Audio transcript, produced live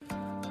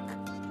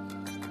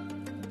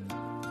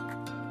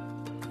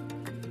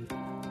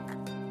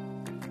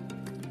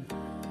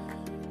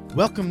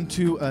Welcome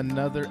to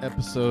another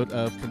episode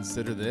of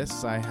Consider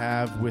This. I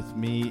have with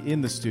me in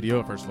the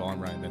studio, first of all,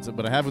 I'm Ryan Vincent,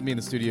 but I have with me in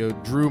the studio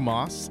Drew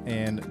Moss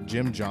and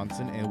Jim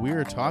Johnson, and we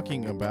are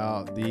talking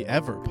about the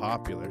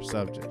ever-popular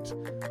subject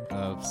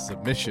of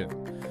submission.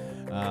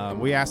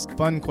 We ask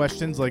fun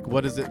questions like,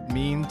 what does it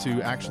mean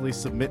to actually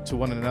submit to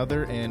one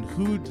another, and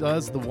who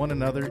does the one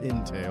another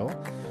entail?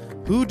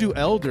 Who do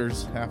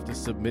elders have to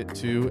submit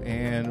to,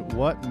 and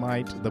what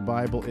might the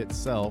Bible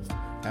itself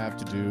have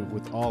to do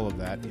with all of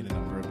that in a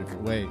number of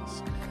different ways.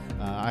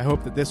 I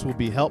hope that this will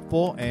be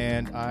helpful,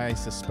 and I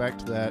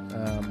suspect that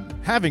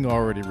having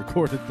already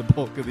recorded the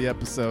bulk of the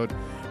episode,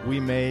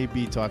 we may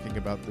be talking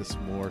about this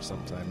more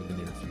sometime in the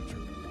near future.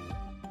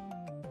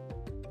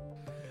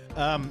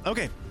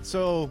 Okay,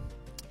 so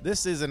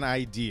this is an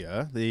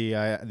idea, the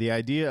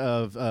idea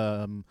of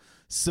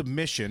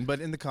submission,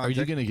 but in the context...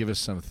 Are you going to give us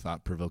some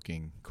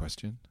thought-provoking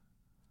question?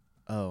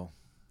 Oh,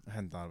 I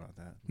hadn't thought about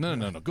that.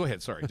 No. Go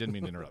ahead. Sorry, didn't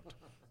mean to interrupt.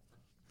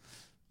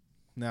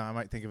 No, I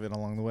might think of it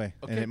along the way,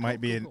 and it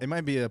might be it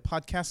might be a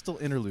podcastal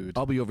interlude.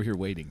 I'll be over here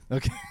waiting.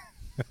 Okay,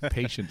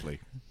 patiently.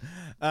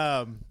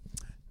 The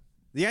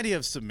idea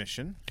of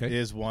submission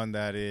is one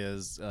that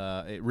is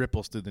it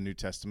ripples through the New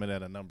Testament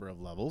at a number of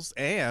levels,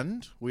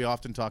 and we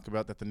often talk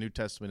about that the New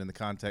Testament in the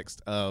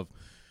context of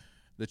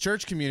the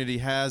church community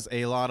has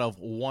a lot of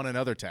one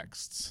another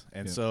texts,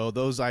 and so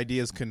those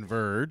ideas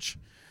converge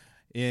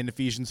in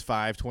Ephesians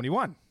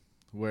 5:21.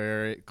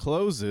 Where it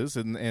closes,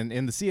 and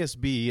in the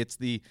CSB, it's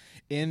the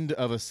end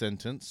of a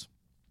sentence.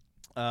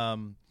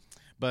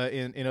 But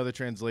in other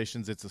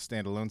translations, it's a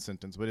standalone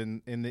sentence. But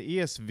in the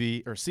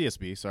ESV, or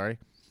CSB, sorry,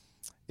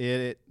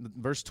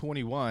 verse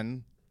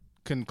 21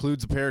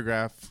 concludes a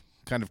paragraph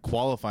kind of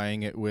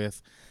qualifying it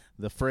with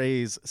the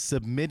phrase,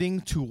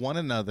 submitting to one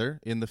another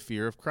in the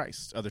fear of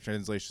Christ. Other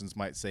translations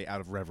might say out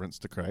of reverence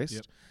to Christ.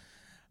 Yep.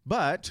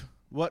 But...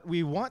 what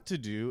we want to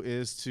do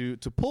is to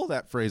pull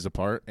that phrase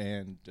apart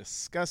and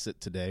discuss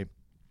it today,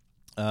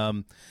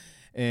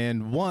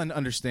 and one,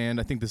 understand.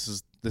 I think this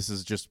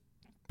is just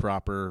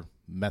proper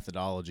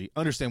methodology.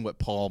 Understand what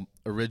Paul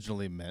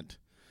originally meant,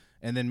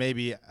 and then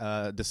maybe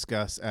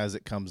discuss as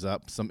it comes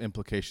up some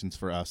implications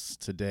for us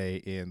today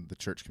in the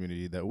church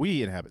community that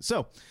we inhabit.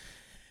 So.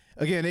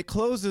 Again, it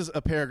closes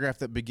a paragraph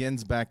that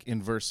begins back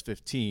in verse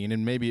 15,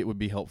 and maybe it would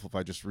be helpful if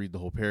I just read the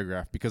whole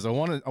paragraph, because I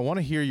want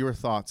to hear your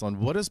thoughts on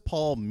what does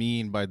Paul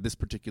mean by this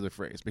particular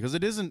phrase, because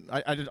it isn't,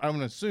 I'm going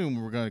to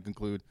assume we're going to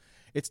conclude,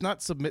 it's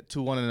not submit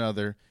to one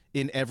another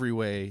in every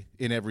way,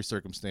 in every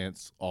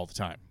circumstance, all the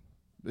time.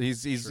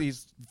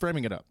 He's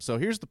framing it up. So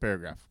here's the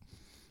paragraph.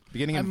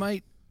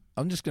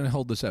 I'm just going to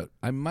hold this out.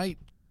 I might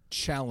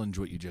challenge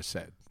what you just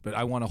said, but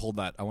I want to hold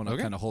that. I want to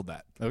kind of hold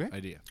that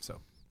idea. So.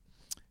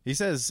 He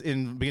says,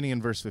 beginning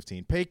in verse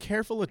 15, pay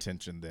careful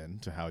attention then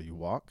to how you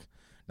walk,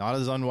 not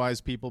as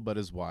unwise people, but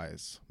as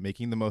wise,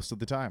 making the most of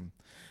the time,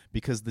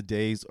 because the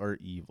days are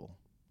evil.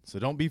 So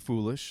don't be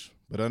foolish,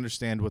 but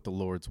understand what the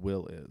Lord's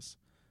will is.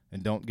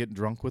 And don't get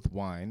drunk with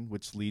wine,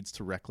 which leads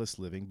to reckless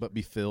living, but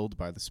be filled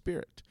by the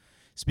Spirit,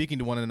 speaking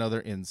to one another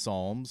in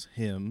psalms,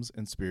 hymns,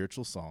 and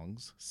spiritual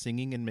songs,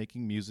 singing and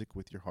making music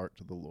with your heart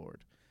to the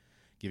Lord,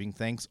 giving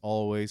thanks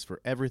always for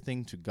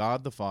everything to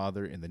God the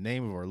Father in the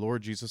name of our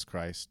Lord Jesus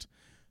Christ,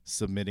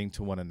 submitting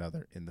to one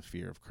another in the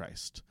fear of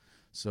Christ.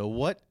 So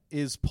what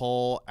is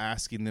Paul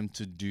asking them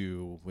to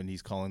do when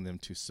he's calling them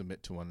to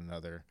submit to one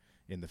another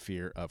in the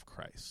fear of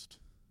Christ?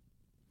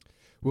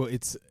 Well,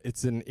 it's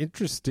an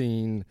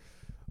interesting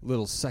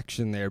little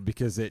section there,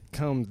 because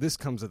this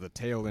comes at the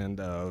tail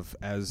end of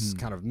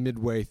kind of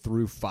midway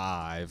through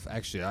 5,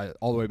 actually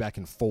all the way back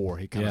in 4.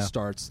 He kind of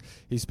starts,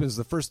 he spends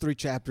the first 3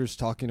 chapters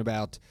talking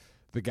about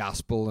the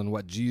gospel and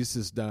what Jesus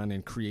has done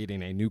in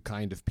creating a new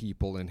kind of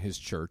people in his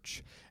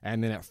church.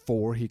 And then at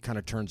 4, he kind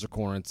of turns a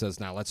corner and says,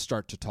 now let's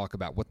start to talk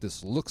about what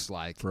this looks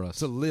like for us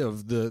to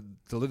live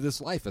this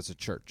life as a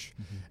church.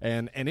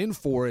 Mm-hmm. And in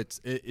 4,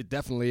 it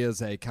definitely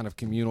is a kind of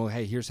communal,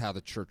 hey, here's how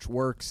the church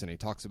works. And he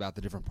talks about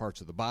the different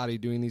parts of the body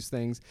doing these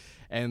things.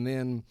 And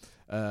then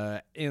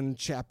in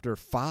chapter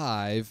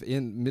 5,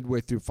 in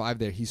midway through 5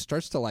 there, he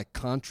starts to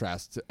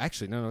contrast.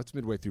 It's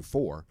midway through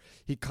 4.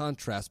 He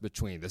contrasts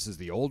between this is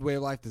the old way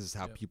of life, this is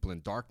how people in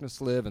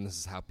darkness live, and this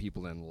is how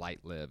people in light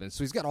live. And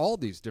so he's got all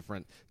these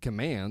different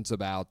commands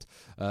about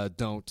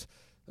don't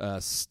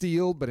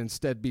steal, but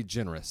instead be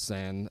generous,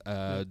 and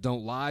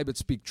don't lie, but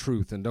speak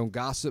truth, and don't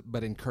gossip,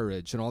 but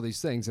encourage, and all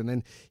these things. And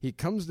then he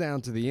comes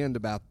down to the end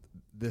about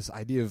this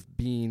idea of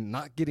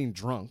not getting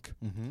drunk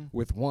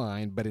with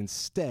wine, but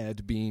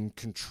instead being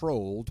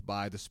controlled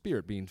by the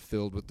Spirit, being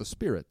filled with the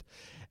Spirit.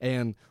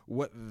 And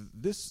what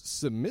this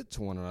submit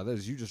to one another,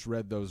 as you just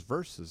read those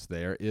verses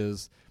there,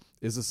 is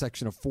a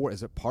section of 4.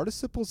 Is it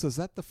participles? Is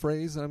that the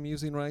phrase I'm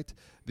using right?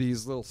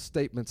 These little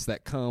statements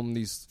that come,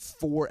 these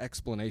 4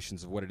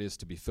 explanations of what it is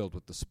to be filled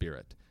with the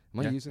Spirit. Am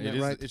I using that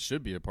right? It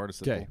should be a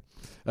participle. Okay.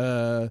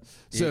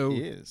 So it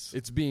is.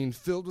 It's being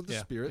filled with the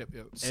Spirit.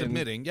 Yep.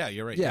 Submitting. Yeah,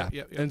 you're right. Yeah.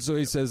 Yeah. And so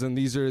he says, and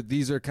these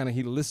are kind of,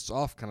 he lists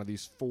off kind of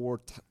these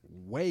four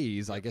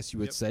ways, I guess you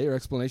would say, or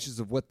explanations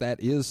of what that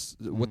is,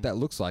 what that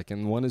looks like.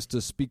 And one is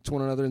to speak to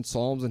one another in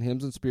psalms and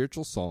hymns and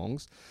spiritual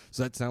songs.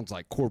 So that sounds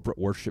like corporate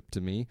worship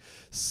to me.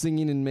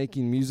 Singing and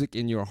making music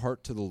in your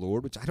heart to the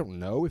Lord, which I don't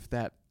know if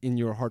that in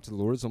your heart to the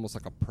Lord is almost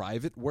like a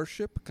private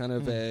worship, kind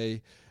of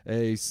a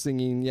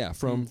singing,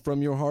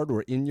 from your heart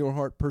or in your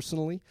heart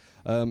personally.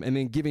 And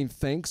then giving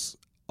thanks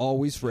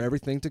always for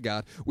everything to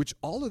God, which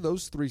all of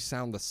those three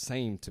sound the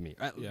same to me.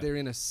 They're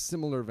in a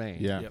similar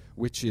vein,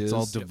 which is it's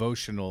all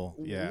devotional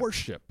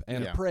worship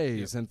and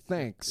praise and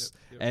thanks.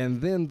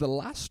 And then the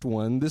last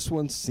one, this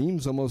one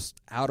seems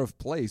almost out of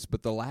place,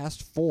 but the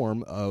last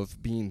form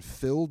of being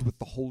filled with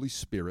the Holy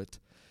Spirit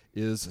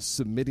is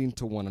submitting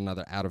to one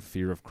another out of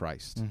fear of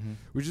Christ,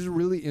 which is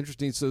really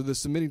interesting. So the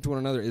submitting to one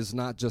another is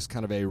not just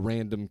kind of a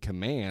random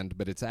command,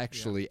 but it's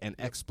actually an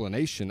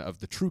explanation of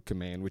the true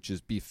command, which is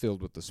be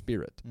filled with the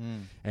Spirit.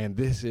 And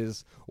this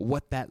is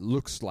what that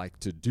looks like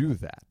to do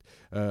that.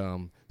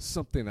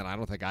 Something that I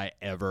don't think I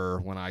ever,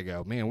 when I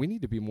go, man, we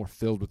need to be more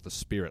filled with the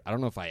Spirit, I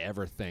don't know if I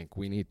ever think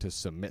we need to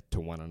submit to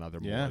one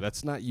another more.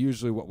 That's not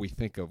usually what we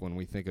think of when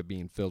we think of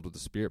being filled with the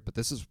Spirit, but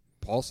this is,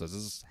 Paul says,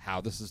 this is how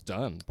this is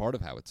done, part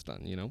of how it's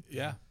done, you know?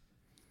 Yeah.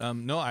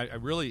 No, I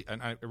really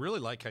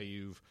like how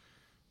you've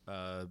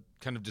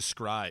kind of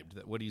described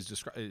that what he's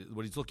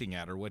looking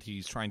at or what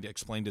he's trying to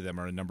explain to them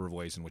are a number of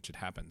ways in which it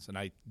happens. And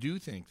I do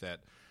think that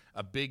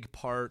a big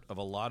part of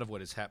a lot of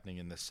what is happening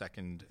in the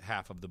second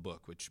half of the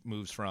book, which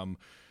moves from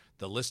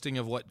the listing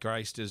of what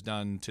Christ has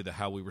done to the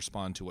how we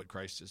respond to what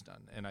Christ has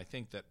done. And I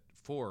think that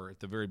 4, at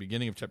the very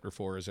beginning of chapter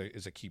 4,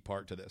 is a key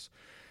part to this.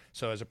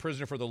 So as a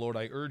prisoner for the Lord,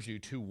 I urge you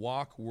to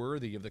walk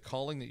worthy of the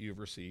calling that you have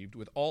received,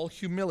 with all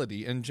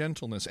humility and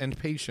gentleness and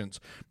patience,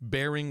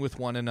 bearing with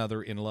one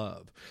another in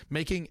love,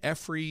 making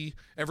every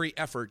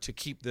effort to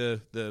keep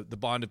the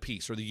bond of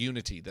peace, or the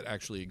unity that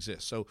actually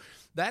exists. So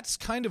that's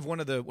kind of one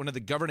of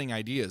the governing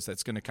ideas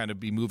that's going to kind of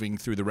be moving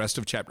through the rest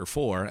of chapter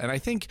 4, and I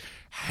think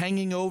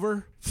hanging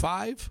over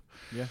 5.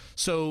 Yeah.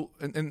 So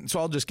so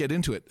I'll just get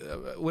into it.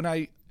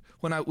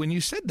 When you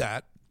said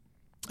that,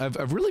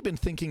 I've really been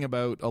thinking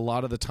about a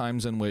lot of the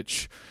times in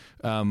which,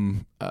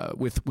 when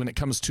it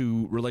comes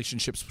to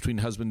relationships between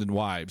husband and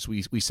wives,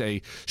 we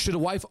say, should a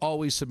wife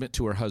always submit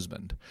to her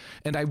husband?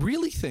 And I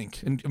really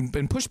think,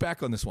 and push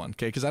back on this one,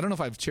 okay, because I don't know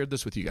if I've shared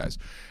this with you guys.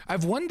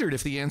 I've wondered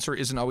if the answer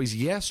isn't always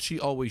yes, she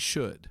always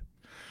should.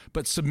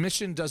 But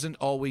submission doesn't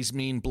always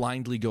mean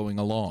blindly going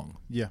along.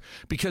 Yeah.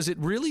 Because it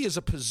really is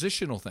a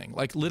positional thing.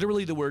 Like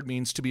literally the word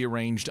means to be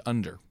arranged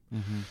under.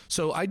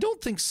 So I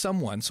don't think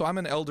so I'm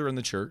an elder in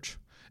the church,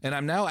 and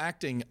I'm now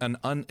acting in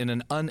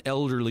an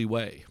unelderly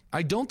way.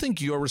 I don't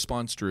think your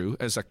response, Drew,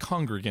 as a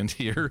congregant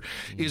here,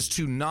 is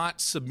to not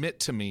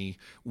submit to me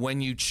when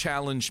you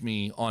challenge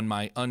me on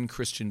my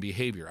unchristian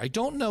behavior. I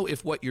don't know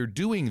if what you're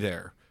doing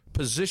there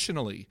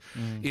positionally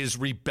is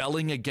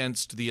rebelling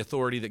against the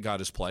authority that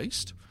God has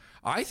placed.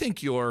 I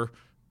think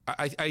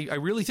I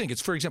really think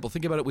it's, for example,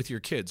 think about it with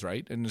your kids,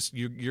 right? And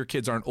your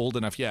kids aren't old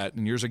enough yet,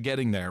 and yours are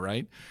getting there,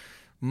 right?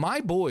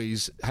 My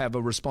boys have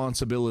a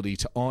responsibility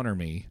to honor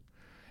me,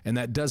 and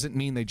that doesn't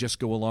mean they just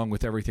go along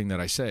with everything that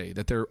I say,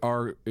 that there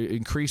are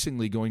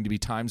increasingly going to be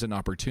times and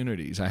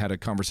opportunities. I had a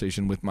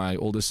conversation with my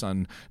oldest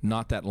son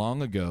not that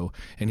long ago,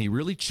 and he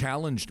really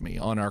challenged me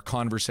on our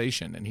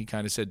conversation, and he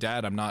kind of said,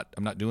 Dad, I'm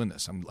not doing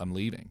this. I'm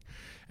leaving.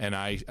 And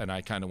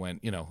I kind of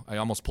went, I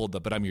almost pulled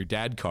the "but I'm your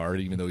dad" card,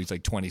 even though he's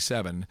like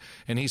 27.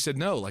 And he said,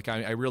 no, like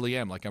I really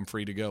am. Like I'm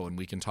free to go, and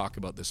we can talk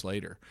about this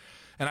later.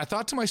 And I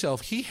thought to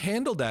myself, he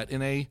handled that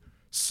in a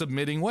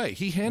submitting way.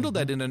 He handled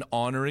that in an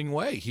honoring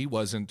way. He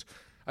wasn't,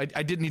 I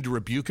didn't need to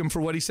rebuke him for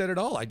what he said at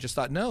all. I just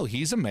thought, no,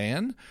 he's a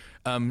man.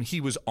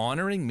 He was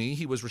honoring me.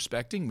 He was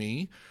respecting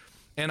me.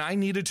 And I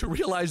needed to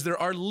realize there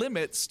are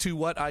limits to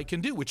what I can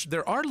do, which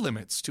there are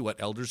limits to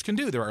what elders can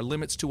do. There are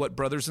limits to what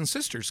brothers and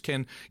sisters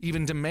can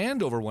even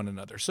demand over one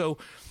another. So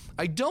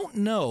I don't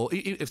know.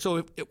 If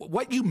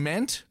what you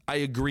meant, I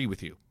agree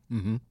with you.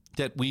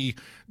 That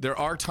there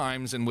are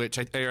times in which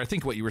I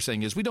think what you were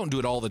saying is we don't do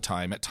it all the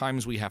time. At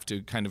times we have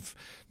to kind of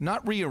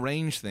not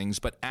rearrange things,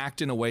 but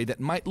act in a way that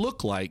might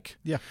look like.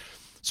 Yeah.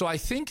 So I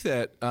think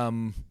that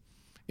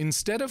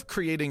instead of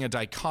creating a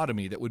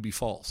dichotomy that would be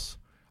false,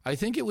 I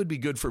think it would be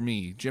good for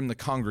me, Jim, the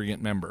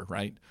congregant member,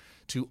 right,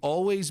 to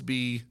always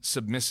be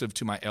submissive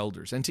to my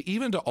elders, and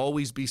to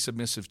always be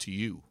submissive to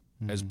you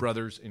as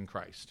brothers in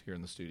Christ here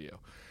in the studio.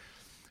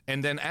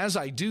 And then as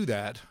I do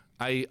that,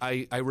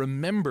 I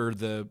remember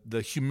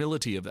the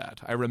humility of that.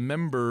 I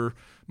remember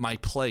my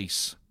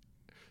place.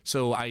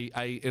 So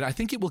I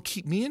think it will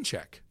keep me in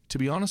check, to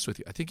be honest with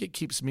you. I think it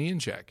keeps me in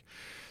check.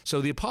 So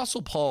the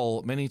Apostle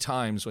Paul, many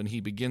times when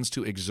he begins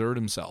to exert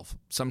himself,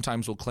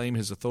 sometimes will claim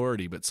his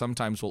authority, but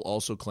sometimes will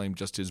also claim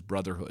just his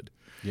brotherhood.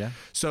 Yeah.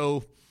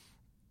 So,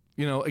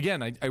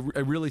 again, I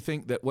really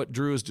think that what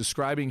Drew is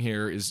describing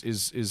here is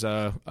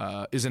an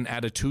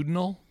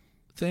attitudinal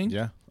thing.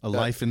 Yeah, a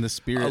life in the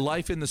Spirit. A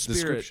life in the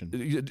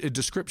Spirit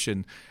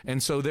description.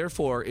 And so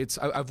therefore,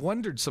 I've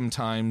wondered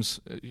sometimes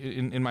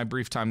in my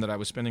brief time that I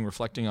was spending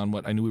reflecting on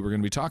what I knew we were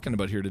going to be talking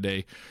about here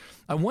today,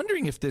 I'm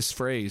wondering if this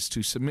phrase,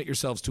 to submit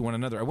yourselves to one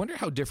another, I wonder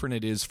how different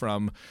it is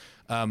from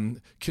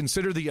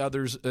consider the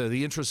others,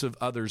 the interests of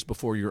others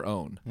before your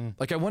own.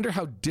 Like, I wonder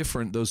how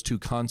different those two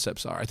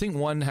concepts are. I think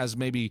one has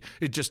maybe,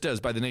 it just does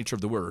by the nature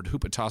of the word,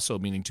 hupotasso,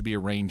 meaning to be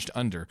arranged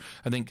under.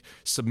 I think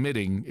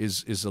submitting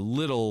is a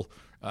little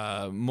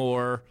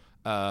more,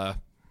 I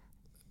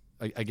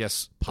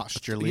guess,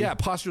 posturally. Yeah,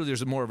 posturally.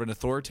 There's more of an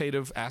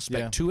authoritative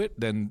aspect to it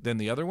than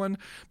the other one.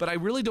 But I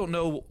really don't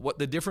know what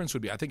the difference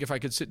would be. I think if I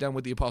could sit down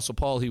with the Apostle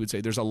Paul, he would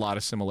say there's a lot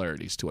of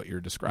similarities to what you're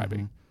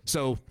describing.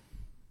 So,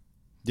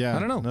 yeah, I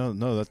don't know.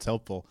 No, that's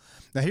helpful.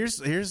 Now,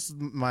 here's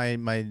my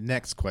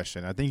next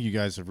question. I think you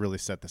guys have really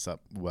set this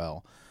up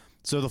well.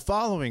 So the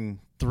following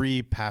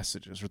three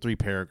passages or three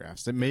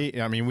paragraphs, we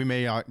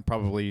may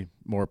probably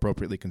more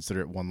appropriately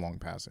consider it one long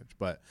passage,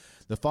 but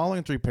the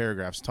following three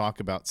paragraphs talk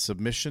about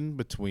submission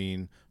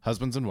between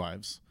husbands and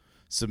wives,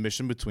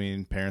 submission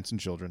between parents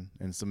and children,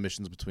 and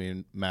submissions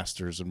between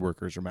masters and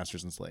workers or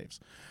masters and slaves.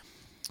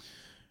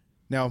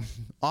 Now,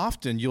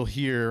 often you'll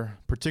hear,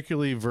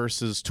 particularly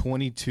verses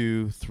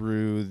 22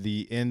 through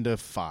the end of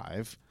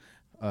 5,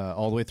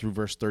 all the way through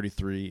verse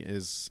 33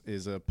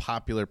 is a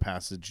popular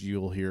passage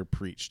you'll hear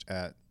preached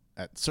at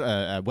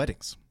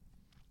weddings,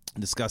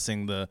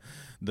 discussing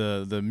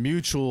the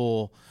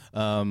mutual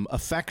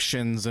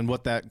affections and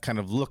what that kind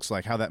of looks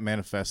like, how that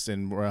manifests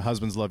in where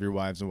husbands love your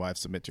wives and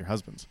wives submit to your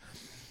husbands.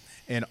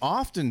 And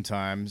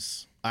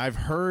oftentimes I've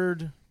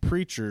heard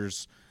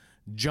preachers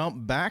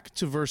jump back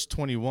to verse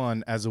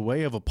 21 as a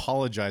way of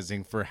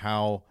apologizing for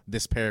how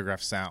this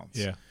paragraph sounds.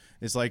 Yeah.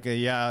 It's like,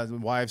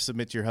 wives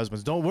submit to your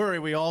husbands. Don't worry,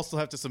 we all still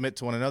have to submit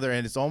to one another.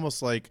 And it's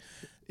almost like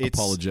it's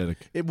apologetic.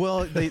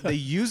 They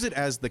use it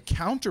as the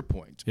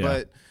counterpoint. Yeah.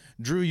 But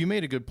Drew, you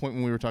made a good point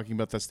when we were talking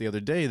about this the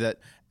other day, that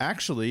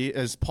actually,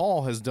 as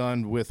Paul has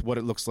done with what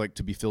it looks like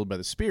to be filled by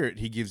the Spirit,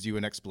 he gives you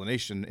an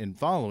explanation in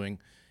following.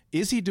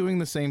 Is he doing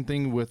the same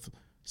thing with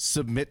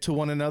submit to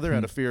one another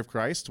out of fear of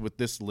Christ, with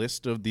this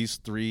list of these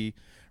three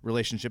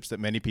relationships that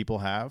many people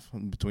have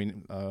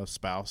between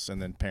spouse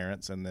and then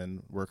parents and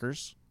then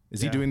workers? Is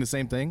he doing the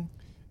same thing?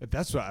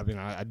 That's what I mean.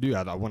 I do.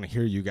 I want to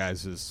hear you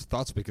guys'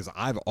 thoughts, because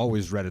I've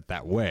always read it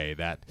that way.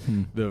 That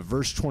the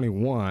verse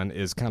 21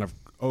 is kind of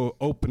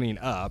opening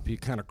up. He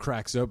kind of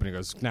cracks open. He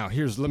goes, "Now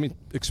let me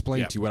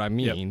explain to you what I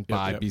mean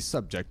by be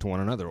subject to one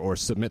another or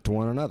submit to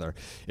one another.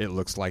 It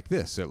looks like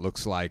this. It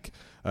looks like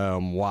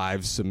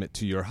wives submit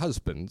to your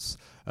husbands.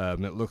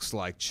 It looks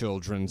like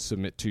children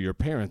submit to your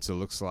parents. It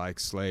looks like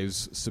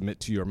slaves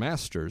submit to your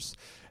masters,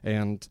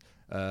 and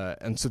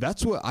so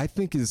that's what I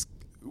think is."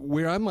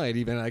 Where I might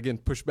even, again,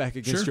 push back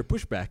against your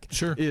pushback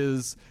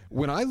is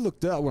when I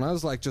looked up, when I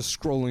was like just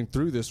scrolling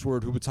through this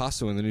word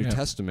hupotasso in the New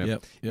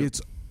Testament,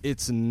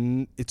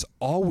 it's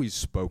always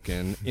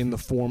spoken in the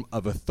form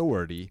of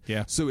authority.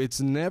 Yeah. So it's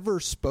never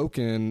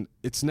spoken,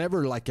 it's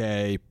never like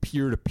a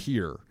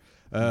peer-to-peer.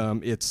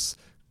 It's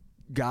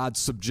God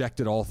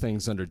subjected all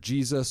things under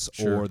Jesus,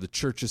 or the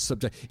church is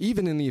subject.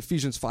 Even in the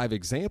Ephesians 5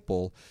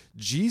 example,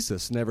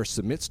 Jesus never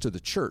submits to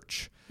the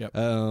church. Yep.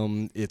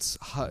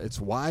 It's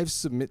wives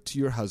submit to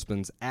your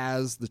husbands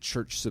as the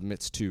church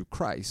submits to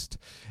Christ.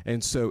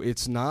 And so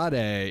it's not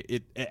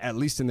at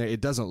least in there,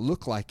 it doesn't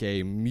look like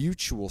a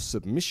mutual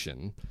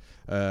submission.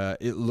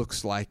 It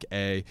looks like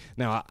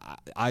now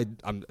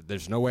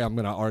there's no way I'm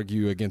going to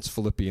argue against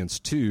Philippians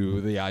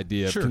 2, the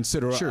idea of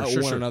consider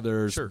one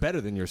another's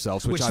better than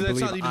yourselves, which I believe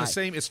that's not even the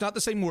same. It's not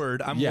the same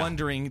word. I'm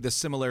wondering the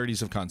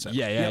similarities of concept.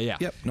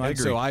 Yep. No, I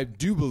agree. So I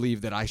do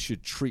believe that I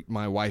should treat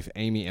my wife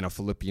Amy in a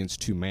Philippians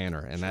 2 manner,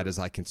 and that is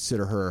I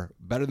consider her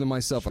better than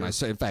myself, and I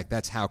say, in fact,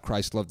 that's how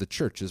Christ loved the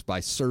church, is by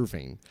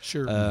serving.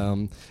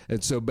 And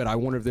so, but I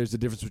wonder if there's a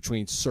difference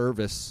between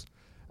service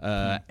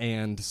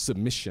and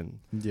submission.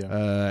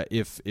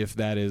 If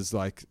that is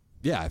like,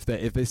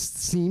 if this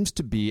seems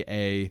to be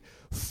a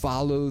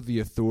follow the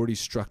authority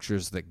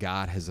structures that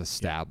God has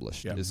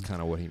established is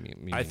kind of what he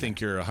means. I think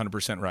you're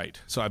 100% right.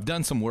 So I've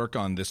done some work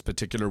on this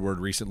particular word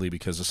recently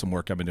because of some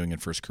work I've been doing in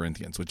 1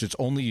 Corinthians, which is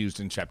only used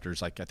in chapters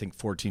like I think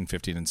 14,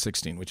 15, and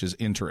 16, which is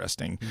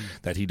interesting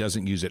that he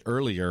doesn't use it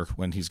earlier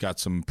when he's got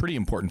some pretty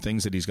important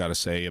things that he's got to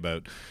say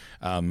about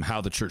how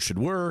the church should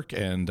work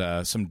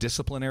and some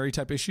disciplinary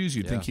type issues.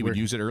 You'd think he would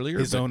use it earlier.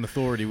 His own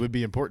authority would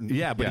be important.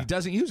 Yeah, but he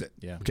doesn't use it.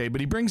 Yeah. Okay,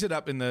 but he brings it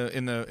up in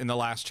the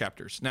last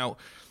chapters. Now,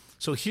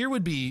 so here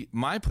would be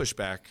my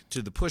pushback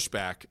to the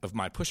pushback of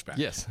my pushback.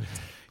 Yes.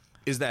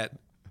 Is that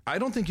I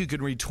don't think you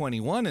could read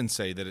 21 and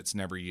say that it's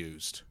never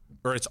used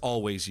or it's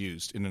always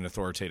used in an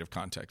authoritative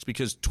context,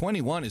 because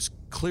 21 is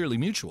clearly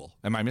mutual.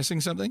 Am I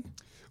missing something?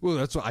 Well,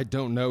 that's what I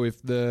don't know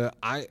if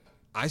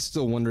I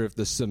still wonder if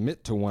the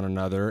submit to one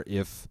another,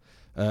 if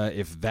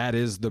that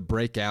is the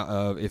breakout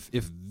of,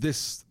 if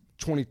this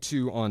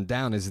 22 on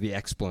down is the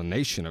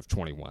explanation of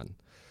 21.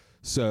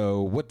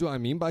 So what do I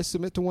mean by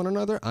submit to one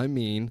another? I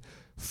mean,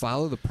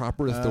 follow the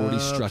proper authority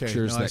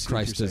structures that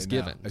Christ has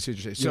given. I see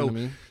what you're saying. You know what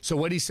I mean? So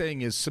what he's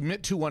saying is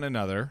submit to one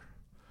another.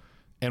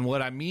 And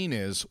what I mean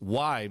is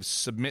wives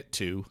submit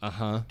to,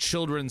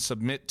 children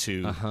submit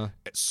to,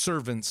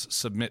 servants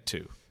submit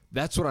to.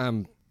 That's what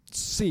I'm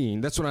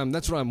seeing. That's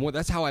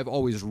how I've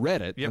always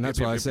read it. And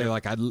that's why I say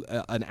like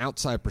an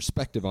outside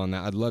perspective on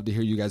that. I'd love to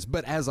hear you guys.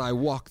 But as I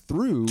walk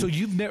through, so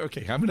you've never.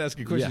 Okay, I'm going to ask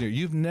you a question here.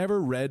 You've never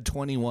read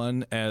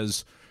 21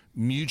 as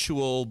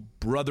mutual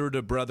brother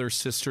to brother,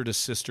 sister to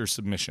sister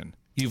submission.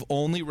 You've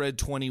only read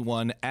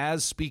 21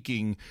 as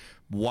speaking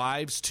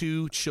wives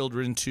to,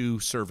 children to,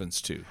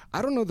 servants to.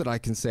 I don't know that I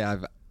can say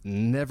I've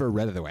never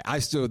read it that way. I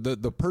still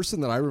the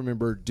person that I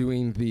remember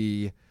doing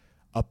the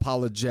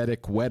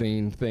apologetic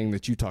wedding thing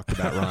that you talked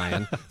about,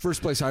 Ryan.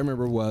 First place I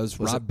remember was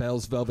Rob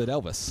Bell's Velvet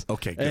Elvis.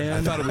 Okay, good.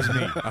 I thought it was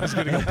me. I was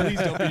going to go, please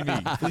don't be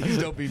me. Please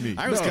don't be me.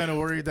 I was kind of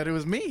worried that it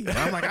was me.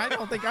 I'm like, I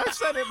don't think I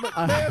said it, but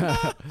man.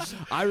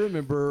 I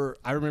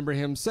remember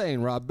him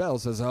saying, Rob Bell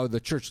says, oh,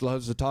 the church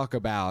loves to talk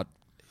about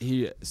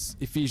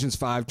Ephesians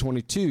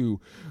 5:22,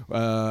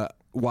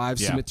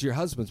 wives submit to your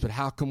husbands, but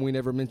how come we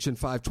never mention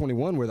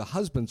 5:21 where the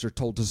husbands are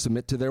told to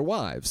submit to their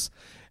wives?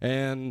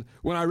 And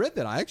when I read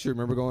that, I actually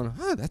remember going,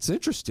 that's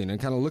interesting, and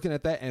kind of looking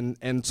at that,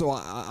 and so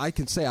I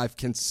can say I've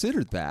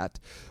considered that,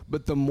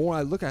 but the more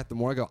I look at it, the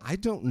more I go, I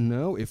don't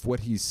know if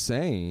what he's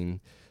saying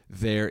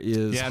there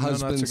is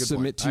husbands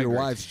submit to your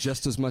wives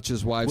just as much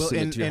as wives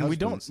submit to your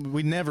husbands. And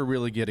we never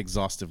really get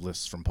exhaustive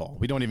lists from Paul.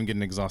 We don't even get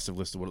an exhaustive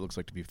list of what it looks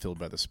like to be filled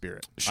by the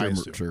Spirit.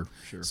 Sure.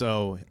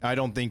 So I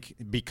don't think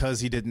because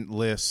he didn't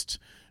list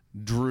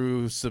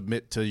Drew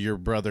submit to your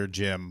brother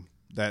Jim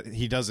that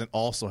he doesn't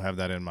also have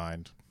that in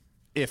mind.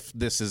 If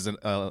this is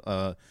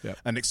an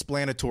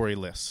explanatory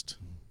list,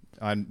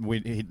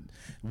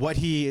 what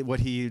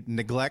he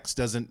neglects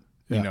doesn't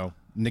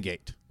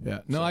negate.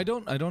 Yeah. No, I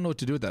don't know what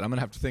to do with that. I'm going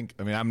to have to think.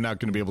 I mean, I'm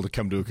not going to be able to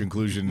come to a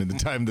conclusion in the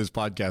time this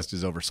podcast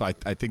is over. So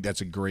I think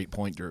that's a great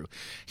point, Drew.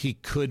 He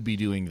could be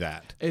doing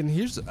that. And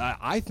here's,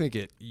 I think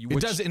it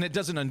does, and it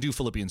doesn't undo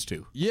Philippians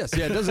 2. Yes,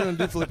 it doesn't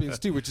undo Philippians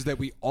 2, which is that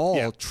we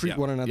all treat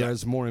one another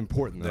as more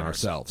important than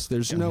ourselves.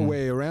 There's no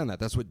way around that.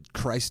 That's what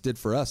Christ did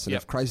for us. And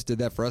if Christ did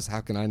that for us,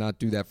 how can I not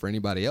do that for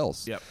anybody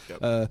else?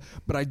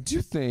 But I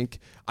do think,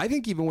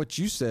 even what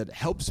you said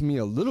helps me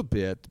a little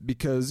bit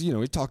because,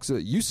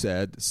 you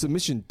said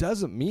submission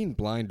doesn't mean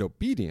blind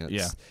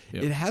obedience.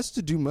 It has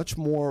to do much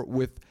more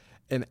with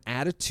an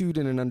attitude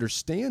and an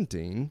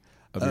understanding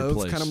of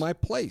kind of my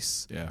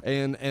place.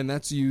 And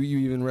that's you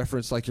even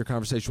referenced like your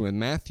conversation with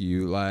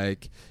Matthew,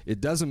 like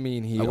it doesn't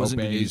mean he I wasn't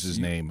going to obeys use his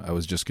name. I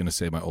was just going to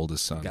say my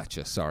oldest son.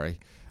 Gotcha, sorry.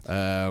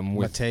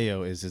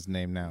 Mateo is his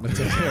name now.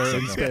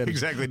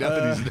 Exactly. Now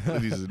that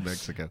he's in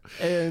Mexico.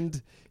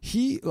 And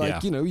he,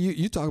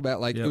 you talk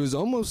about, it was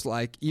almost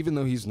like, even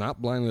though he's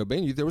not blindly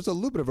obeying you, there was a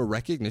little bit of a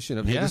recognition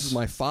of, hey, this is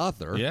my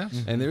father.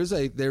 And there is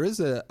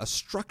a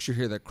structure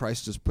here that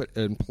Christ has put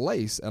in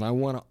place, and I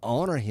want to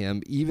honor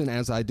him even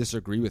as I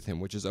disagree with him,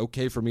 which is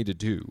okay for me to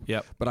do.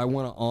 But I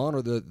want to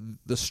honor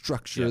the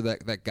structure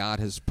that God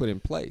has put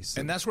in place.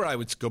 And that's where I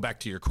would go back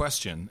to your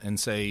question and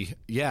say,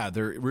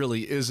 there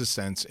really is a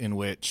sense in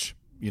which,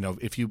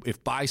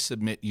 if by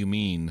submit you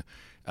mean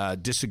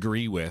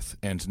disagree with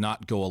and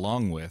not go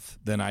along with,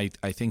 then I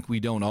think we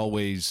don't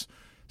always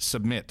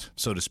submit,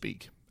 so to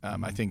speak.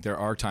 I think there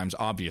are times,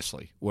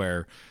 obviously,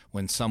 where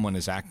when someone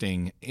is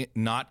acting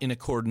not in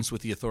accordance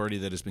with the authority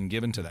that has been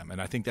given to them,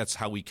 and I think that's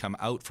how we come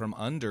out from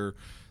under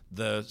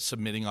the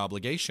submitting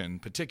obligation,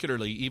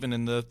 particularly even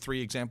in the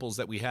 3 examples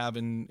that we have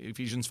in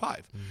Ephesians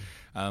 5.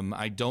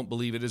 I don't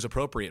believe it is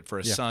appropriate for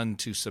a son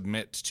to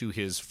submit to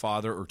his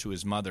father or to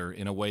his mother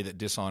in a way that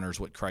dishonors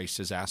what Christ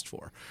has asked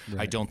for.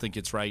 I don't think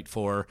it's right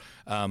for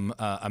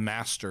a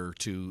master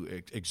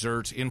to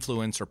exert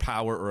influence or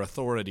power or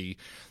authority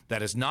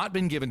that has not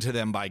been given to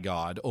them by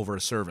God over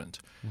a servant.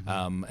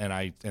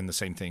 And the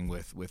same thing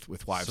with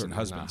wives certainly and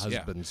husbands.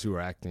 Husbands who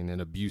are acting in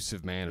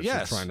abusive manners,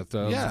 trying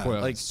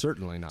to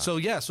certainly not.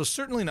 So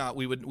certainly not.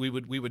 We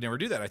would never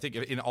do that. I think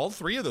in all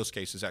 3 of those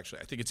cases,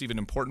 actually, I think it's even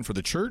important for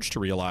the church to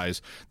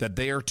realize that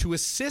they are to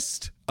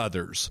assist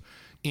others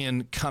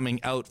in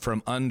coming out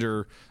from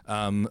under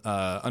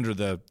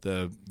the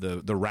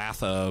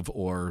wrath of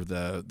or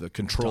the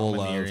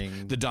control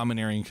of the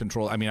domineering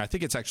control. I mean, I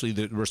think it's actually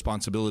the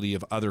responsibility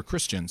of other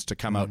Christians to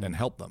come out and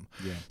help them.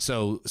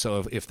 So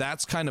if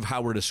that's kind of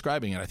how we're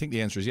describing it, I think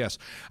the answer is yes.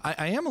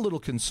 I am a little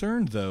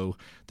concerned though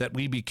that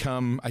we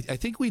become. I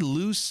think we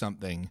lose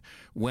something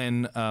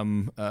when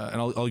and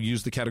I'll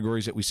use the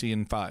categories that we see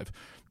in 5.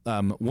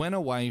 When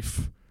a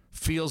wife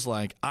feels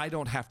like I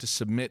don't have to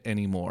submit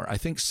anymore. I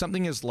think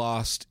something is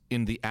lost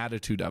in the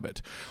attitude of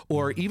it.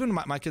 Or even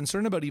my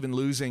concern about even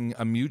losing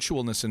a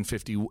mutualness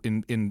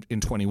in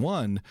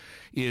 21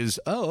 is,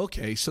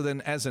 so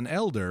then as an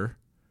elder,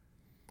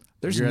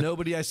 there's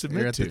nobody I submit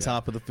to. You're at the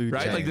top of the food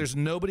chain. Like there's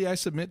nobody I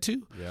submit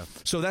to.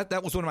 So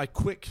that was one of my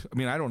quick,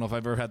 I don't know if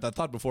I've ever had that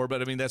thought before,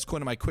 but that's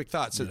one of my quick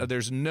thoughts.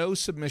 There's no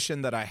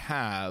submission that I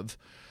have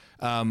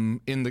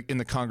in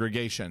the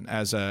congregation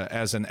as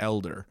an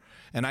elder.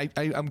 And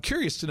I'm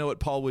curious to know what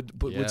Paul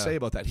would say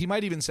about that. He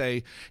might even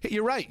say, hey,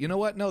 you're right. You know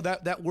what? No,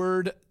 that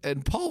word,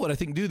 and Paul would, I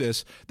think, do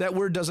this. That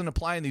word doesn't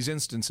apply in these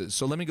instances.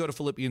 So let me go to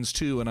Philippians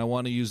 2, and I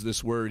want to use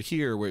this word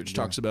here, which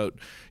talks about,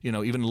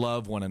 even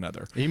love one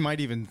another. He might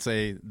even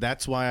say,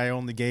 that's why I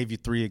only gave you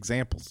 3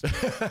 examples.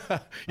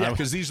 Yeah,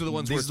 because these are the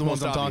ones I'm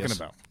talking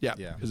about. Yeah,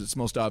 because it's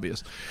most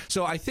obvious.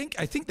 So I think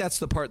that's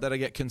the part that I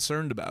get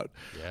concerned about.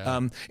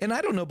 Yeah. And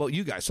I don't know about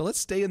you guys, so let's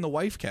stay in the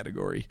wife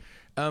category.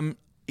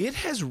 It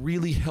has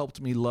really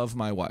helped me love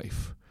my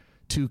wife,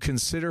 to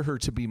consider her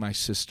to be my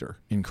sister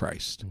in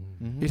Christ.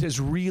 Mm-hmm. It has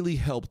really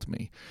helped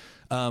me.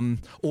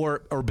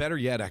 Or better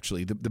yet,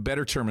 actually, the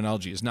better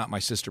terminology is not my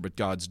sister, but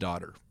God's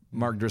daughter.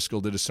 Mark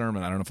Driscoll did a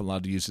sermon. I don't know if I'm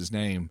allowed to use his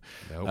name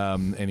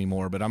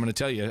anymore, but I'm going to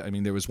tell you,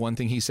 there was one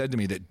thing he said to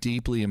me that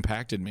deeply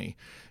impacted me,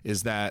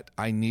 is that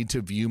I need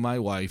to view my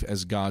wife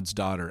as God's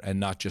daughter and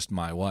not just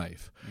my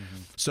wife.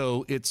 Mm-hmm.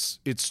 So it's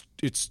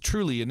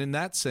truly, and in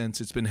that sense,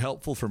 it's been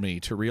helpful for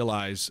me to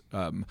realize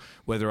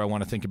whether I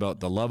want to think about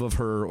the love of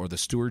her or the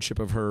stewardship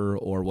of her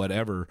or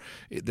whatever,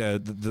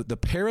 the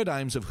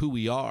paradigms of who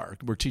we are.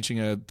 We're teaching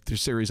a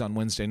series on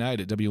Wednesday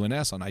night at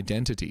WNS on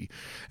identity,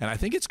 and I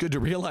think it's good to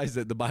realize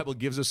that the Bible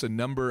gives us a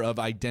number of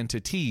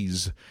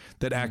identities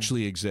that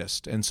actually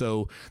exist, and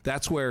so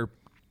that's where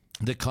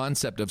the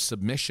concept of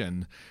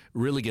submission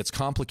really gets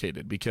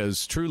complicated,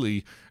 because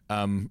truly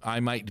I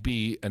might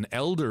be an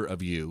elder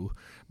of you,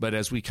 but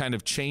as we kind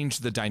of change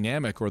the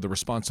dynamic or the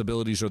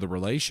responsibilities or the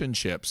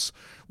relationships,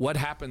 what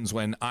happens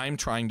when I'm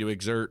trying to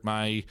exert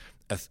my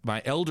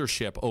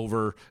eldership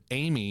over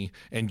Amy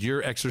and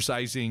you're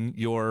exercising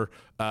your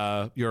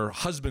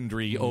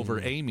husbandry over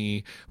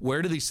Amy?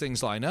 Where do these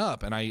things line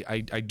up? And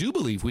I do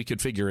believe we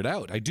could figure it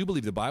out. I do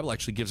believe the Bible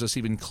actually gives us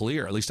even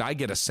clear, at least I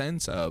get a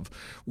sense of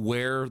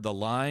where the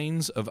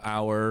lines of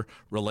our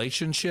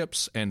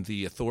relationships and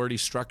the authority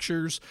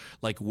structures,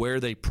 like where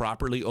they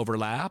properly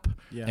overlap,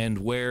 and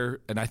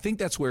I think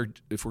that's where,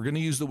 if we're going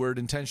to use the word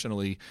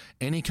intentionally,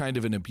 any kind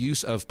of an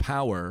abuse of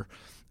power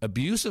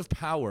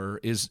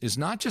is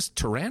not just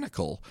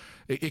tyrannical.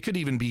 It could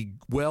even be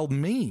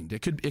well-meaned.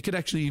 It could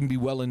actually even be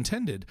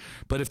well-intended.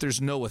 But if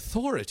there's no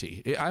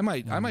authority, I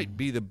might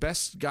be the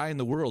best guy in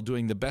the world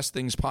doing the best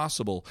things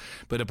possible.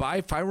 But if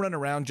I run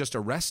around just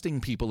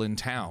arresting people in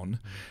town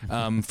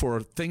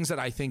for things that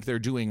I think they're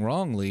doing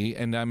wrongly,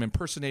 and I'm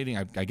impersonating,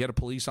 I get a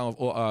police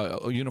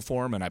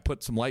uniform and I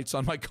put some lights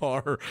on my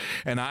car,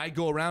 and I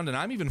go around and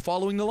I'm even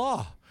following the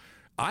law,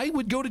 I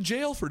would go to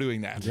jail for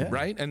doing that,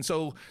 right? And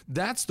so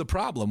that's the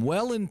problem.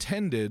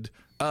 Well-intended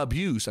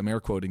abuse, I'm air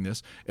quoting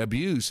this,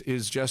 abuse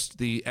is just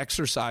the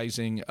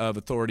exercising of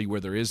authority where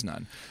there is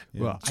none.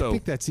 Well, so, I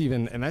think that's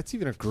even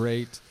a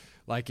great,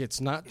 like,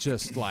 it's not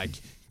just like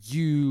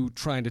you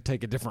trying to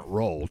take a different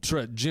role,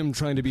 Jim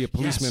trying to be a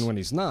policeman when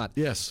he's not.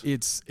 Yes.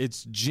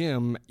 It's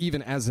Jim,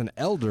 even as an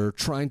elder,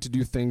 trying to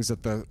do things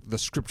that the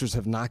scriptures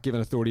have not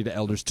given authority to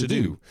elders to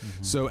do.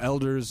 Mm-hmm. So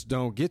elders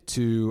don't get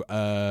to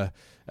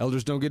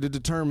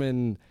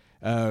determine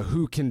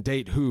who can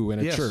date who in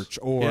a church,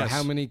 or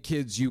how many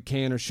kids you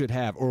can or should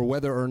have, or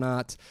whether or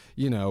not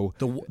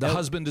the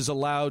husband is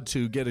allowed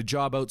to get a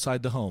job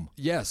outside the home.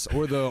 Yes,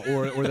 or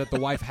that the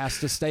wife has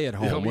to stay at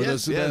home.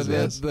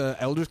 The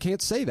elders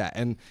can't say that,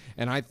 and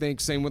I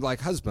think same with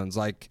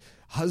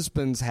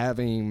husbands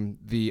having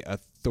the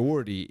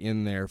authority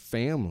in their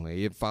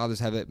family. If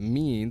fathers have it,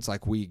 means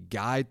like we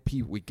guide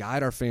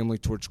our family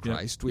towards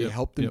Christ. We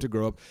help them to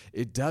grow up.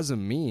 It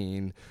doesn't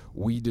mean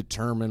we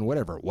determine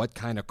what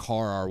kind of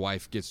car our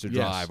wife gets to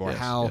drive, or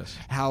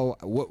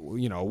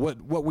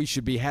what we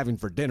should be having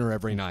for dinner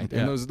every night.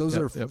 And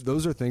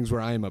those are things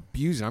where I am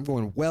abusing. I'm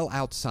going well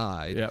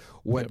outside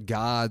what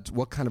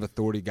kind of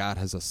authority God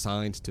has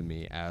assigned to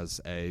me as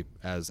a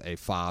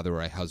father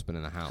or a husband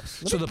in the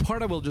house. So the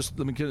part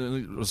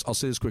I'll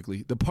say this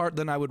quickly. The part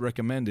then I would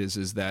recommend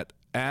is that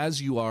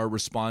as you are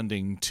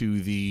responding to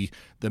the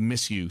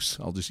misuse,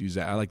 I'll just use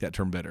that, I like that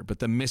term better, but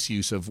the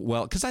misuse of,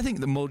 because I think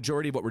the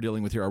majority of what we're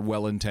dealing with here are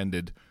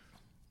well-intended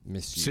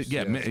misuse.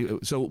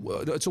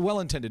 So it's a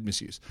well-intended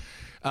misuse,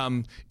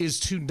 is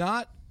to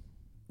not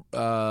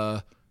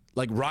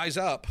rise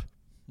up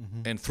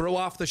and throw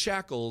off the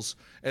shackles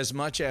as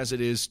much as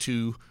it is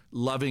to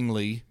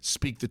lovingly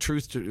speak the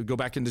truth, to go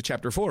back into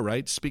chapter 4,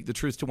 right? Speak the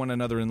truth to one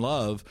another in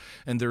love.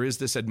 And there is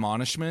this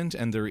admonishment,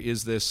 and there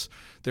is this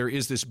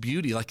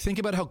beauty. Like, think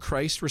about how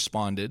Christ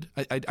responded.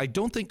 I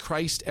don't think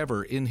Christ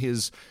ever in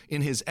his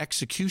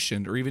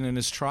execution or even in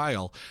his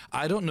trial,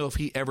 I don't know if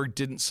he ever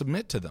didn't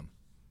submit to them.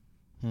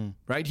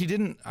 Right? He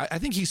didn't. I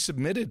think he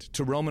submitted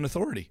to Roman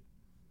authority.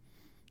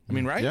 I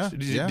mean, right?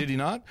 Did he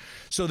not?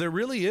 So there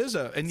really is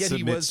and yet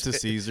he was to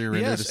Caesar.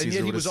 Yes, to Caesar, and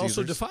yet he was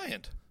also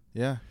defiant.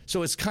 Yeah.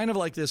 So it's kind of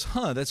like this,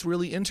 that's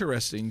really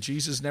interesting.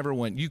 Jesus never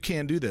went, you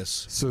can't do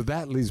this. So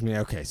that leads me,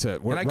 okay, so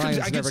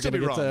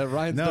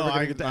Ryan's never going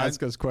to get to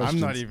ask us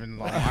questions. I'm not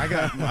even, I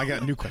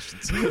got new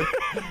questions.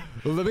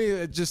 Well, let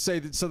me just say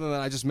that something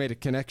that I just made a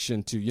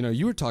connection to.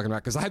 You were talking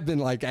about, because I've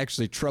been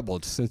actually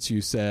troubled since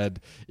you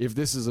said, if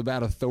this is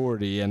about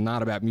authority and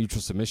not about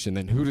mutual submission,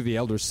 then who do the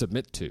elders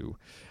submit to?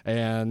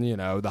 And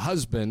the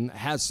husband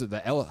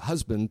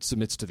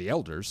submits to the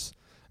elders.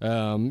 You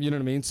know what I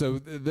mean? So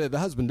the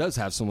husband does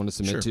have someone to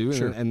submit to,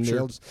 and the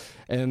elders,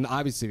 and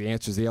obviously the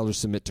answer is the elders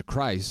submit to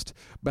Christ.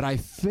 But I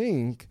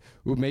think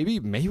maybe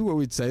what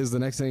we'd say is the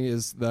next thing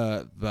is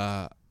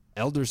the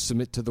elders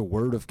submit to the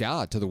Word of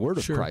God, to the Word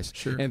of Christ.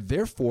 Sure. And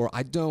therefore,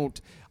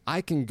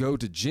 I can go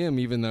to Jim,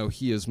 even though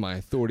he is my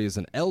authority as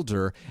an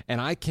elder, and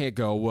I can't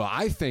go, well,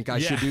 I think I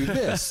should do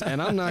this, and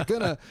I'm not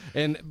gonna.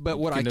 But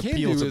what I can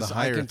do is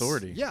I can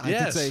authority. I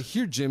can say,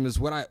 here, Jim, here's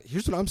what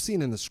I'm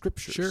seeing in the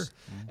Scriptures. Sure.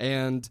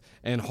 And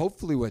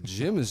hopefully what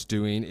Jim is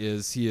doing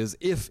is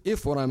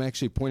if what I'm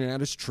actually pointing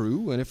out is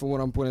true, and if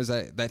what I'm pointing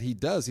out is that he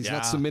does, he's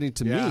not submitting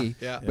to me,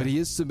 but he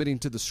is submitting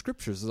to the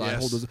Scriptures. As I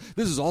hold those.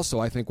 This is also,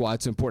 I think, why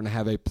it's important to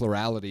have a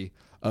plurality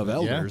of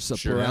elders,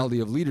 plurality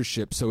of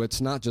leadership, so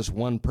it's not just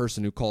one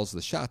person who calls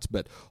the shots,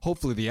 but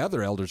hopefully the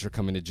other elders are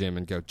coming to Jim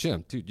and go,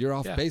 Jim, dude, you're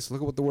off base.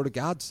 Look at what the Word of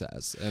God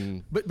says.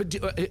 And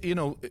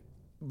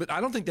but I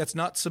don't think that's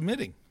not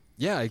submitting.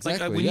 Yeah,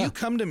 exactly. When you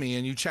come to me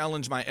and you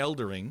challenge my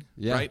eldering,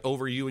 right,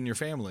 over you and your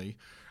family,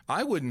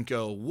 I wouldn't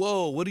go,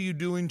 whoa, what are you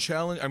doing?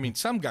 Challenge. I mean,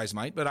 some guys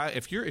might, but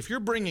if you're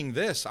bringing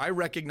this, I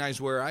recognize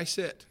where I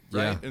sit,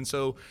 right? And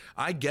so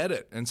I get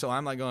it, and so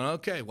I'm like going,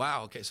 okay,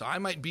 wow, okay, so I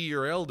might be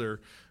your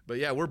elder.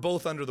 But we're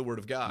both under the Word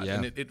of God,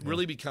 and it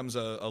really becomes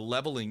a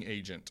leveling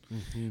agent.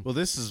 Mm-hmm. Well,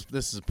 this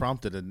has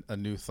prompted a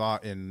new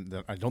thought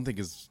that I don't think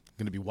is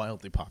going to be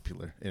wildly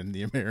popular in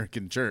the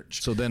American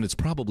church. So then it's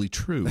probably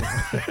true.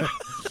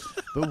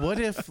 But what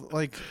if,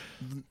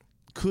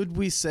 could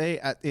we say,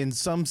 in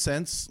some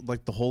sense,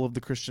 the whole of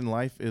the Christian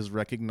life is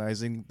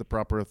recognizing the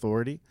proper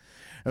authority?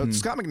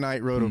 Scott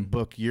McKnight wrote a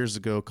book years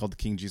ago called The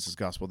King Jesus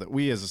Gospel that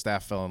we as a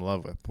staff fell in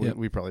love with.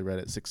 We probably read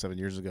it 6-7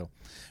 years ago.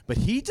 But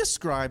he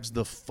describes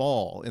the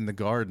fall in the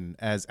garden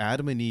as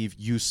Adam and Eve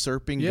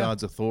usurping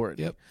God's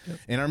authority.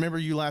 And I remember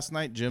you last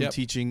night, Jim,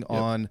 teaching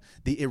on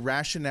the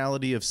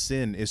irrationality of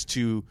sin is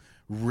to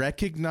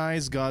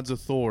recognize God's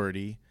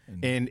authority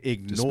and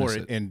ignore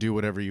it and do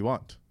whatever you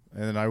want.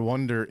 And I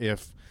wonder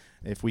if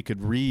we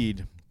could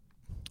read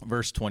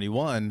verse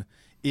 21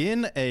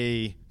 in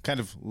a kind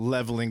of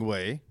leveling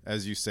way,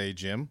 as you say,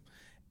 Jim,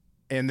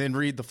 and then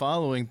read the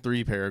following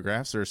 3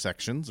 paragraphs or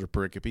sections or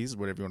pericopes,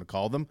 whatever you want to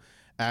call them,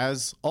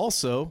 as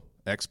also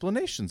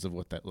explanations of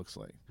what that looks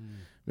like.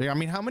 I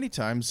mean, how many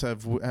times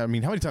have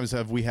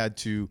we had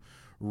to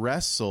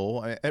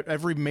wrestle?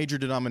 Every major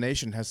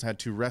denomination has had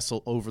to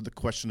wrestle over the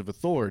question of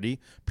authority,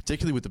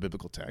 particularly with the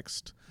biblical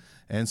text.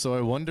 And so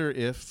I wonder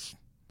if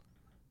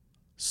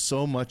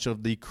so much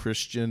of the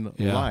Christian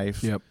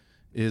life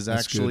is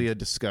actually a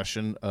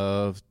discussion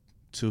of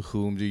to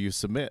whom do you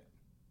submit?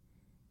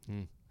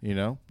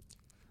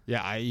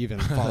 Yeah, I even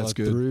followed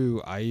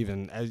through.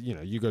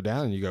 You go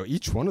down and you go,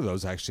 each one of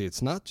those actually,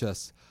 it's not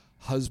just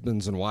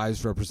husbands and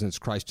wives represents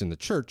Christ in the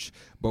church,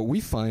 but we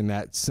find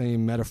that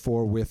same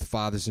metaphor with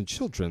fathers and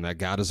children, that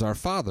God is our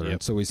Father,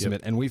 and so we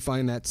submit. And we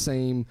find that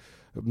same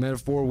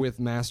metaphor with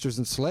masters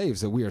and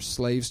slaves, that we are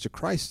slaves to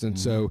Christ. And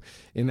so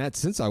in that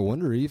sense, I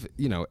wonder if,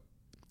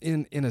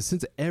 in a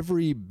sense,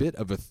 every bit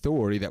of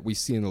authority that we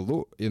see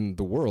in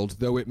the world,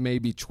 though it may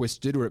be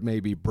twisted or it may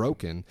be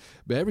broken,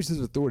 but every sense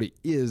of authority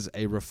is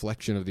a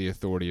reflection of the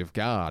authority of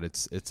God.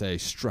 It's a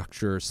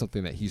structure,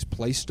 something that He's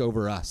placed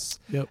over us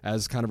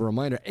as kind of a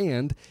reminder.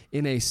 And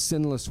in a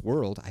sinless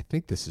world, I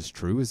think this is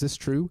true. Is this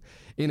true?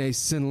 In a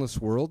sinless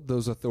world,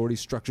 those authority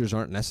structures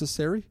aren't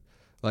necessary.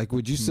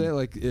 Would you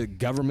say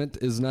government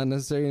is not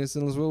necessary in a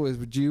sinless world?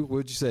 Would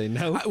you say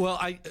no?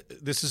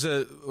 This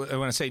is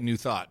when I say new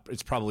thought,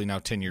 it's probably now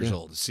 10 years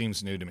old. It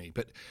seems new to me.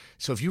 But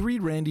so if you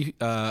read Randy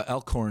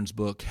Alcorn's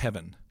book,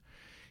 Heaven,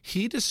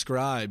 he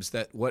describes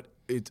that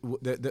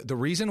the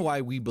reason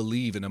why we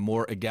believe in a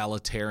more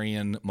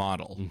egalitarian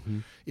model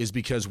is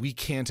because we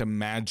can't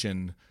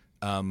imagine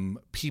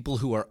people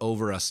who are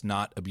over us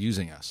not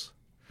abusing us.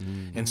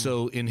 And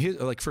so in his,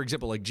 for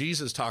example,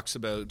 Jesus talks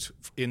about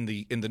in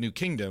the new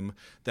kingdom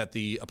that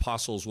the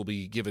apostles will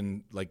be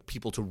given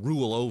people to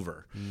rule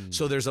over.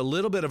 So there's a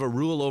little bit of a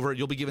rule over.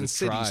 You'll be given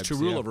cities tribes, to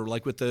rule over,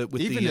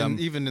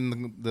 even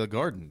in the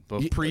garden,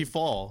 but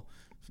pre-fall.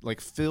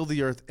 Fill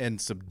the earth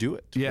and subdue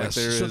it. Yes.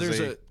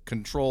 There's a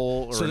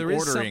control or there ordering.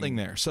 Is something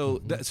there.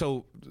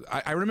 So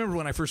I remember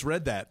when I first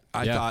read that,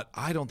 I thought,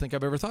 I don't think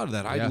I've ever thought of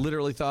that. I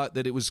literally thought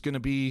that it was going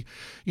to be,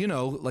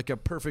 like a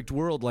perfect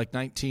world like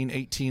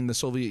 1918, the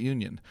Soviet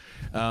Union,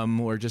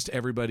 where just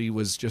everybody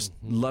was just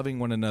loving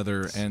one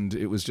another, and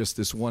it was just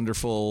this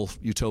wonderful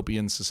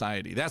utopian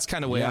society. That's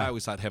kind of the way I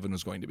always thought heaven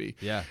was going to be.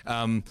 Yeah.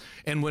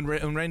 And when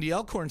Randy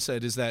Alcorn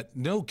said is that,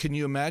 no, can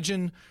you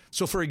imagine?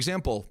 So for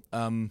example,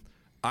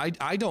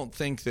 I don't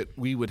think that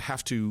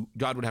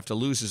God would have to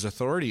lose His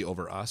authority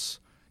over us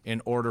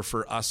in order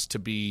for us to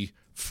be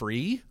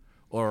free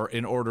or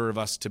in order of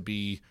us to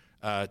be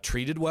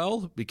treated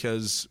well,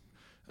 because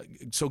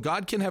so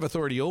God can have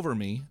authority over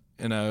me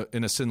in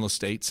a sinless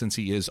state, since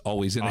he is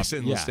always in a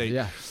sinless state.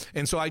 Yeah.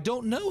 And so I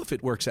don't know if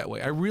it works that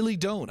way. I really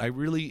don't.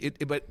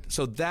 But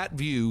so that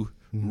view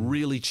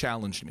really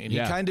challenged me. And he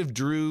kind of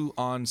drew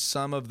on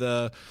some of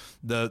the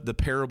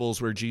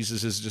parables where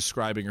Jesus is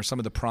describing, or some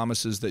of the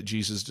promises that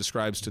Jesus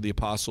describes to the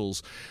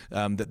apostles,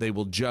 that they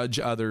will judge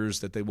others,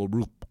 that they will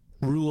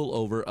rule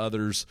over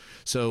others.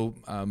 So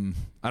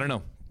I don't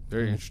know.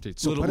 Very interesting.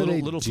 So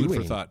little food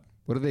for thought.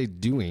 What are they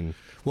doing?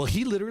 Well,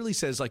 he literally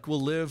says, like,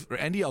 we'll live, or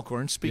Andy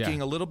Elkhorn,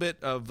 speaking a little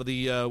bit of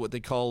the what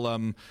they call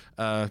kind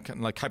of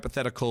like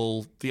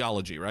hypothetical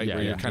theology, right? Yeah,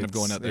 where you're kind of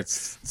going out there.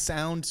 It's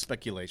sound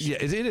speculation. Yeah,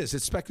 it is.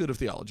 It's speculative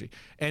theology.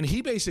 And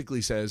he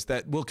basically says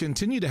that we'll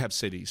continue to have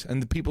cities,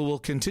 and the people will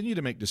continue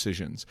to make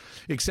decisions,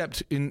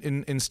 except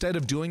instead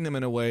of doing them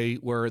in a way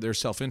where there's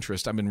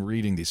self-interest. I've been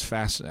reading these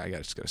fascinating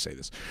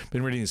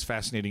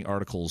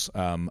articles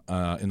in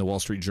the Wall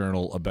Street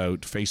Journal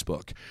about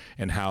Facebook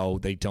and how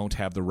they don't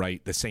have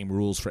the same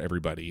rules for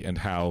everybody, and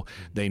how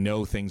they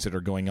know things that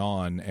are going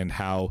on, and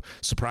how,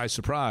 surprise,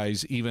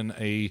 surprise, even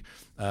a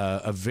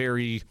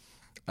very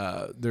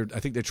I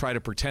think they try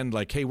to pretend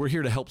like, hey, we're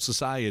here to help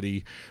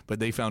society, but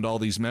they found all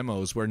these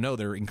memos where no,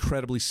 they're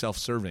incredibly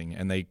self-serving,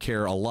 and they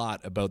care a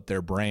lot about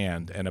their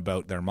brand and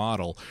about their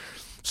model.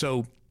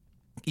 So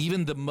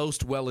even the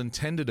most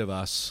well-intended of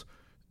us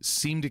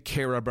seem to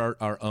care about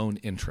our own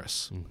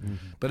interests. Mm-hmm.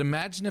 But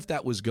imagine if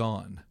that was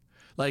gone.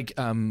 Like,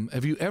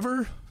 have you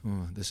ever,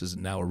 this is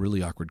now a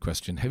really awkward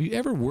question, have you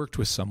ever worked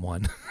with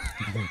someone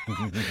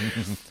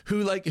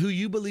who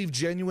you believe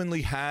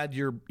genuinely had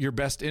your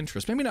best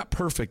interest? Maybe not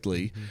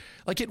perfectly. Mm-hmm.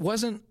 Like, it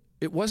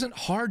wasn't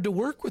hard to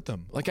work with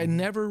them. Like,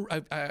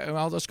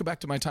 let's go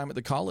back to my time at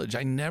the college.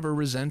 I never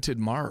resented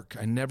Mark.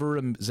 I never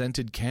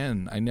resented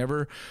Ken. I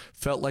never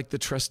felt like the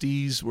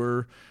trustees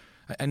were...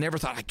 I never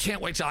thought, I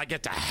can't wait till I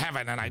get to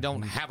heaven and I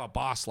don't have a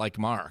boss like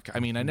Mark.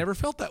 I mean, I never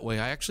felt that way.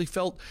 I actually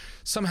felt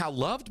somehow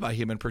loved by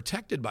him and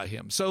protected by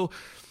him. So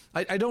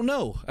I don't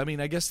know. I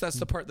mean, I guess that's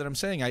the part that I'm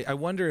saying. I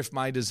wonder if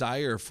my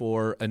desire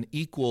for an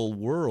equal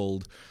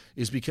world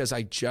is because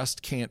I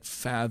just can't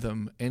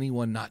fathom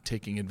anyone not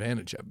taking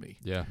advantage of me.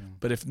 Yeah.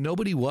 But if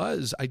nobody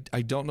was,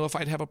 I don't know if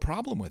I'd have a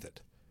problem with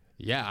it.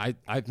 Yeah,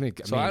 I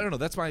think. So I don't know.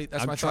 That's my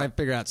I'm my trying thought.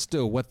 to figure out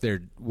still what.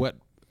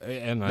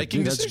 And making I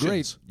think that's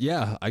decisions. great.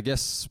 Yeah, I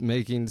guess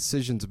making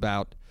decisions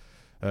about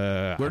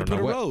where to put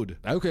a road.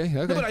 Okay.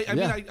 No, but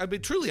I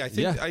mean, truly, I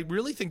think Yeah. I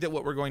really think that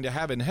what we're going to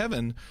have in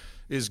heaven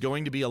is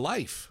going to be a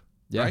life.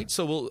 Yeah. Right.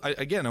 So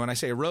again, when I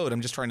say a road,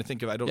 I'm just trying to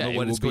think of, I don't know it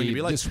what will it's going to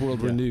be like. This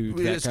world renewed.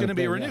 It's going to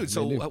be renewed. Yeah,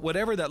 so renewed.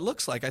 whatever that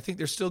looks like, I think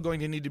there's still going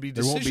to need to be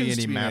There decisions won't be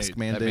any to be mask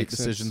made. mandate makes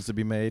decisions sense. to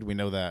be made. We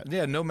know that.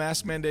 Yeah, no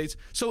mask mandates.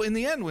 So in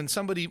the end, when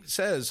somebody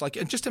says, like,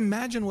 and just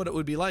imagine what it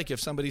would be like if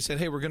somebody said,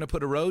 hey, we're going to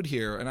put a road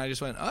here. And I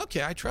just went,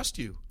 okay, I trust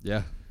you.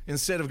 Yeah.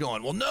 Instead of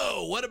going, well,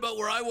 no, what about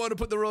where I want to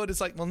put the road?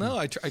 It's like, well, no,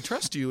 I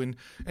trust you.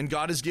 And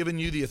God has given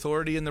you the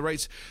authority and the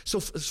rights.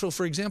 So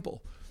for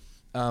example,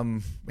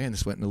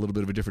 this went in a little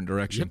bit of a different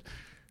direction. Yep.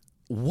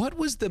 What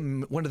was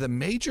one of the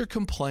major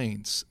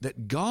complaints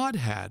that God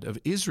had of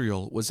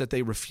Israel was that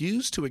they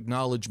refused to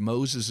acknowledge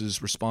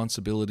Moses'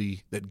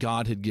 responsibility that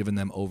God had given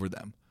them over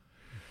them.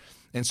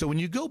 And so when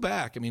you go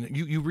back, I mean,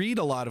 you read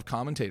a lot of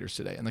commentators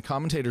today, and the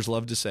commentators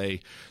love to say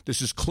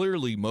this is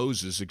clearly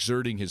Moses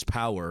exerting his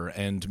power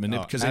and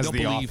because they don't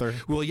believe. Author.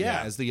 Well,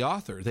 yeah, as the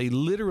author, they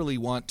literally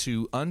want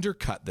to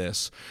undercut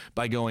this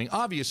by going,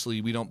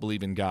 obviously, we don't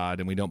believe in God,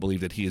 and we don't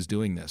believe that He is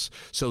doing this.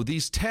 So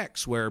these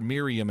texts where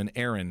Miriam and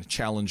Aaron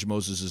challenge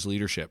Moses'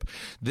 leadership,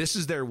 this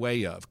is their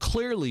way of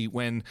clearly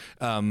when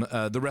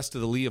the rest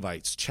of the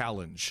Levites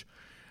challenge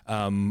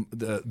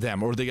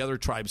them, or the other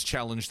tribes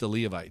challenge the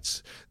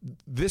Levites.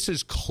 This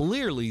is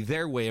clearly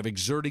their way of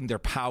exerting their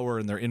power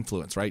and their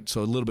influence, right?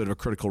 So a little bit of a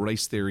critical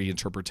race theory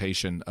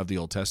interpretation of the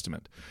Old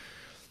Testament.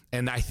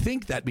 And I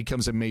think that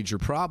becomes a major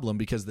problem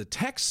because the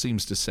text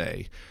seems to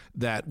say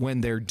that when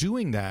they're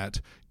doing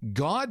that,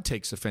 God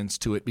takes offense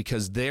to it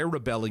because they're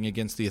rebelling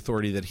against the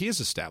authority that He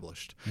has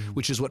established,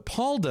 which is what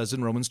Paul does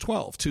in Romans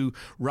 12. To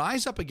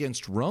rise up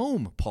against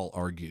Rome, Paul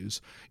argues,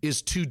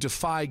 is to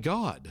defy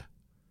God.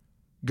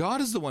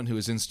 God is the one who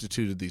has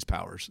instituted these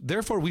powers.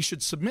 Therefore, we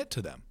should submit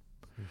to them.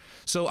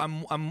 So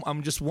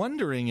I'm just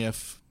wondering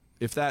if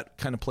that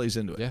kind of plays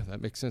into it. Yeah,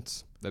 that makes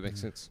sense.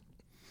 Sense.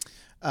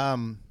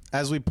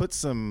 As we put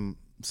some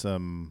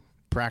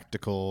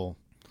practical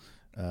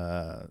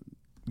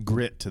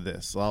grit to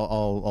this,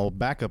 I'll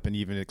back up and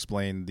even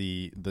explain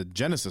the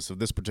genesis of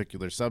this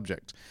particular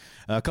subject.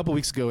 A couple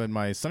weeks ago in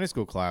my Sunday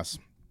school class,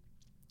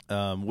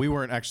 we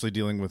weren't actually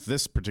dealing with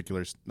this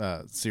particular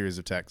series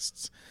of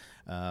texts.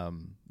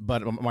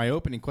 But my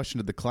opening question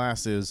to the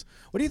class is,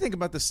 what do you think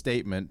about the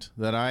statement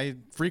that I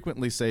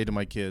frequently say to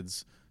my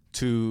kids,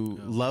 to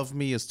love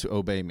me is to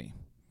obey me?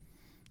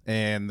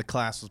 And the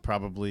class was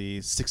probably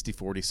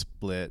 60-40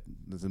 split.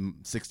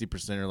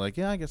 60% are like,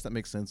 yeah, I guess that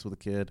makes sense with a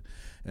kid.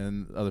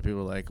 And other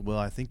people are like, well,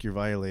 I think you're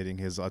violating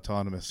his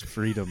autonomous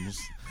freedoms.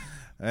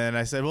 And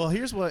I said, well,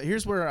 here's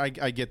where I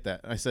get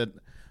that. I said,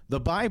 the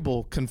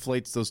Bible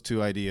conflates those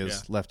two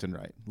ideas left and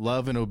right.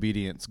 Love and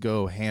obedience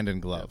go hand in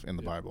glove in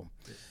the Bible.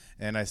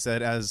 And I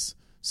said, as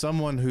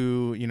someone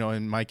who,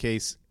 in my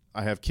case,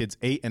 I have kids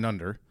 8 and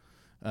under,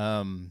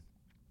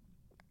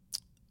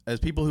 as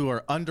people who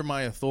are under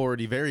my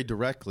authority very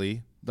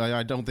directly,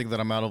 I don't think that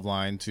I'm out of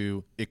line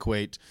to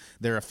equate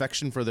their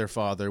affection for their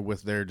father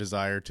with their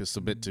desire to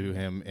submit to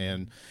him.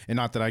 And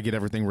not that I get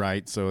everything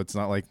right, so it's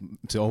not like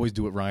to always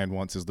do what Ryan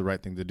wants is the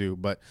right thing to do,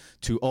 but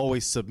to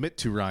always submit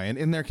to Ryan,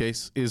 in their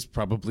case, is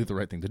probably the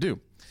right thing to do.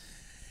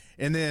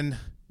 And then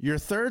your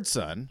third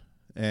son,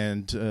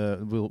 and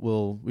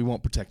we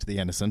won't protect the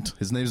innocent.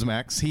 His name is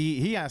Max.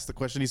 He asked the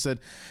question. He said,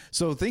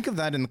 so think of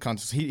that in the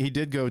context. He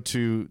did go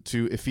to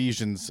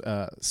Ephesians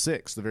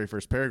 6, the very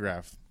first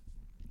paragraph,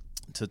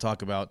 to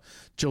talk about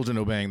children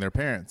obeying their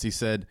parents. He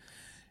said,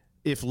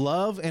 if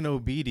love and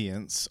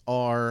obedience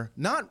are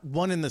not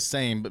one and the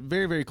same, but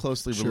very, very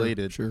closely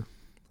related, Sure.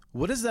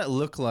 what does that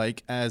look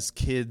like as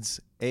kids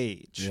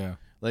age? Yeah.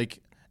 Like,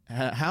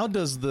 how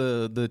does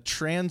the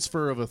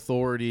transfer of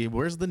authority,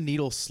 where's the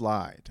needle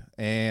slide?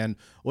 And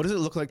what does it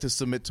look like to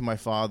submit to my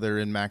father?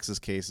 In Max's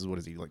case, is what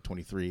is he, like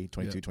 23,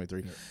 22,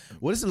 23? Yeah.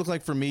 What does it look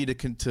like for me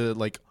to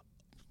like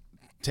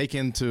take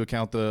into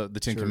account the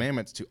Ten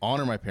Commandments, to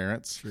honor my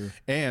parents,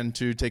 and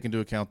to take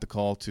into account the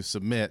call to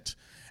submit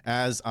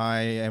as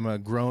I am a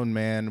grown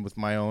man with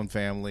my own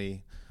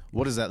family?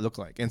 What does that look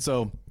like? And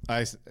so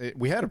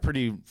we had a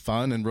pretty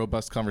fun and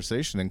robust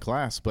conversation in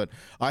class, but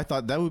I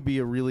thought that would be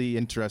a really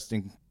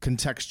interesting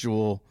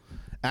contextual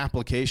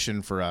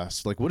application for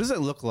us. Like, what does it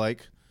look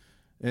like?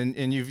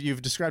 And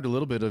you've described a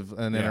little bit of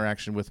an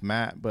interaction with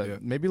Matt,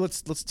 but maybe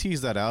let's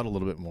tease that out a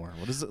little bit more.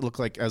 What does it look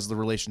like as the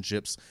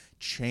relationships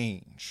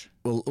change?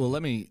 Well,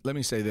 let me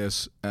say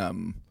this.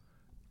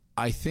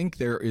 I think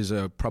there is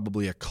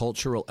probably a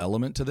cultural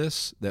element to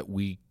this that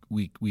we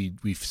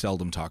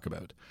seldom talk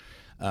about.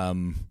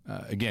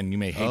 Again, you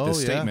may hate this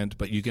statement,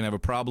 but you can have a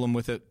problem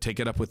with it. Take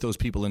it up with those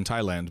people in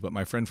Thailand. But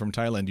my friend from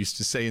Thailand used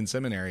to say in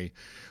seminary,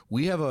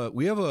 we have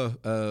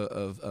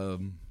a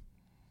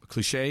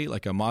cliche,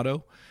 like a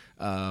motto,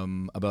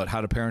 about how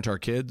to parent our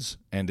kids,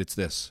 and it's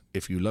this: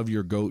 if you love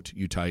your goat,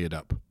 you tie it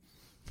up.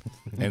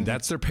 And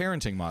that's their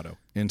parenting motto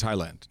in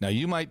Thailand. Now,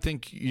 you might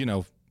think,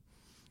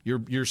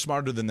 you're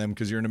smarter than them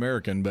because you're an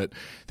American, but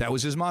that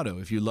was his motto.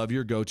 If you love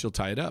your goat, you'll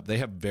tie it up. They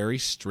have very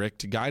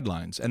strict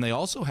guidelines, and they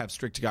also have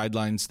strict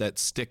guidelines that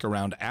stick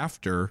around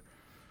after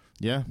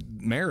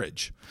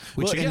marriage,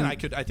 which I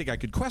think I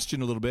could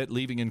question a little bit,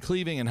 leaving and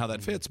cleaving and how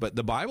that fits. But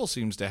the Bible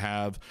seems to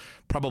have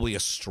probably a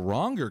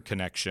stronger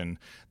connection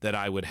that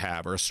I would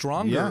have, or a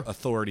stronger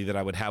authority that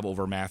I would have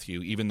over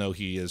Matthew, even though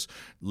he has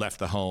left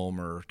the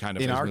home or kind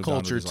of in our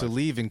culture. To life.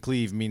 Leave and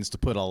cleave means to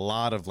put a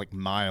lot of like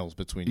miles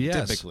between you,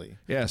 typically.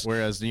 Yes.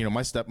 Whereas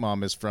my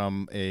stepmom is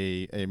from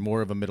a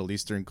more of a Middle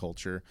Eastern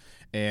culture,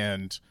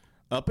 and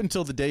up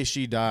until the day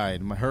she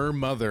died, her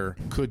mother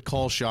could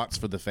call shots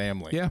for the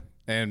family. Yeah.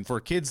 And for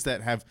kids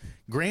that have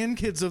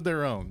grandkids of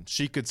their own,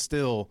 she could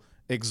still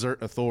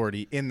exert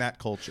authority in that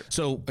culture.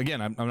 So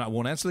again, I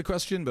won't answer the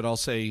question, but I'll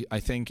say I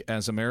think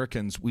as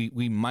Americans,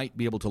 we might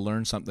be able to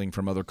learn something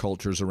from other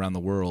cultures around the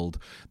world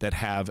that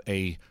have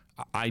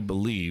I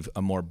believe,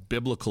 a more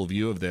biblical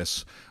view of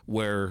this,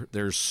 where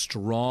there's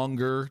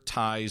stronger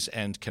ties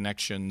and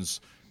connections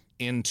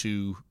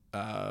into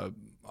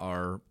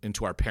our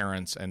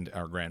parents and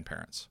our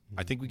grandparents.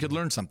 I think we could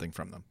learn something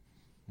from them.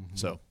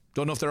 So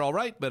don't know if they're all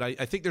right, but I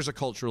think there's a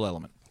cultural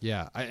element.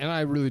 Yeah, and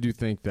I really do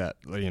think that,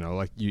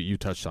 like you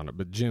touched on it,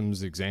 but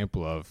Jim's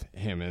example of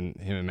him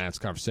and Matt's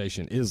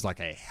conversation is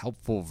like a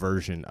helpful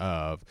version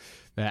of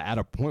that. At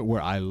a point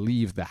where I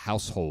leave the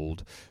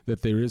household,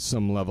 that there is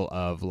some level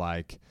of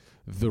like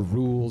the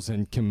rules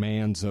and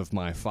commands of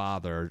my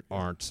father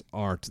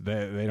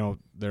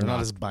they're not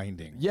as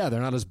binding. Yeah, they're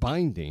not as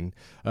binding.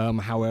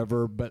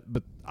 However, but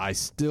I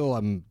still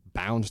am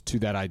bound to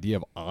that idea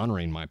of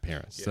honoring my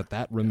parents,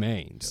 that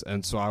remains.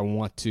 And so I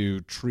want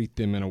to treat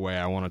them in a way.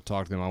 I want to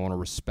talk to them. I want to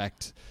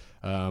respect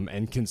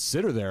and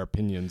consider their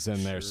opinions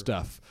and their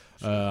stuff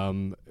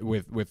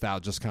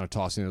without just kind of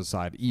tossing it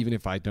aside, even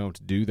if I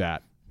don't do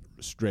that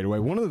straight away.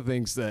 One of the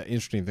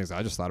interesting things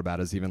I just thought about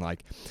is even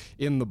like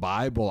in the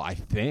Bible, I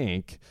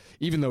think,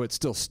 even though it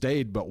still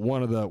stayed, but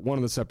one of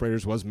the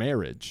separators was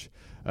marriage.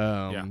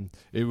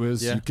 It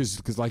was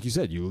because like you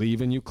said, you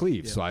leave and you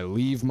cleave. So I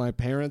leave my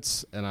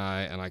parents and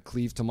I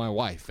cleave to my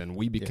wife, and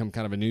we become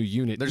kind of a new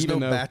unit. There's no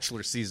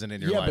bachelor season in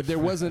your life. Yeah, but there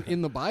wasn't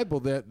in the Bible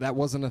that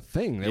wasn't a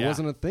thing. There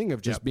wasn't a thing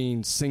of just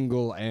being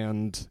single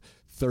and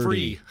 30.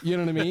 Free. You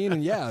know what I mean?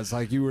 And it's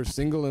like you were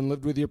single and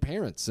lived with your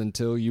parents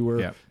until you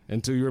were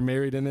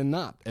married, and then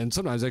not. And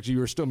sometimes actually you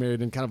were still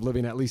married and kind of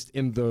living at least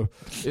in the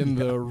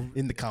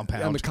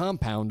compound. On the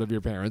compound of your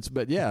parents.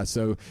 But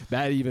so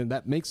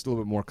that makes it a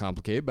little bit more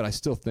complicated, but I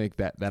still think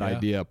that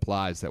idea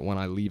applies, that when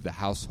I leave the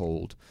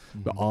household,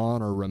 the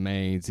honor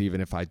remains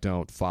even if I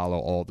don't follow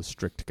all the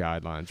strict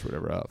guidelines or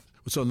whatever of.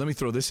 So let me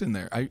throw this in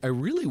there. I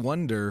really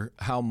wonder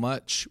how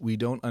much we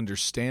don't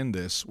understand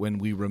this when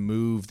we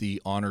remove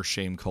the honor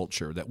shame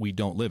culture that we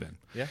don't live in.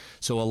 Yeah.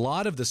 So a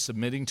lot of the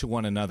submitting to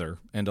one another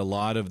and a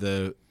lot of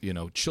the,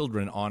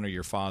 children honor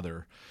your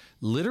father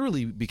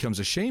literally becomes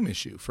a shame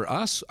issue. For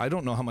us, I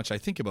don't know how much I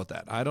think about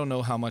that. I don't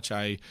know how much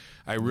I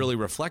really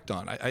reflect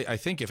on. I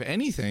think if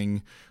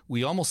anything,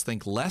 we almost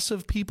think less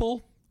of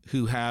people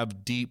who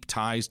have deep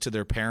ties to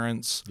their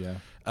parents. Yeah.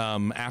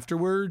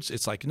 Afterwards,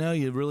 it's like, no,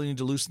 you really need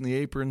to loosen the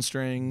apron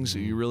strings.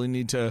 You really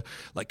need to,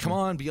 come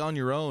on, be on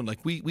your own.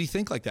 We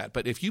think like that.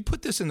 But if you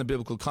put this in the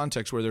biblical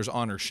context where there's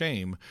honor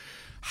shame,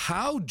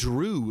 how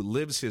Drew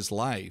lives his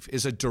life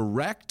is a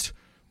direct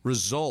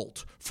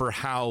result for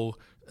how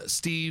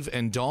Steve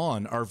and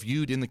Dawn are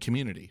viewed in the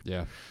community.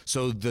 Yeah.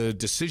 So the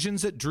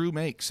decisions that Drew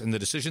makes and the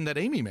decision that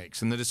Amy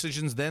makes and the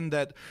decisions then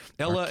that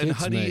Ella and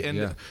Huddy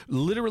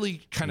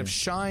literally kind of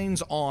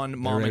shines on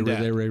mom and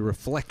dad. They're a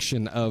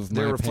reflection of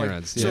my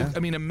parents. So,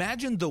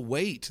 imagine the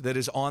weight that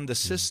is on the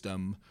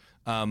system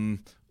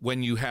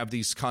when you have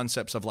these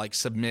concepts of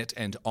submit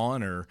and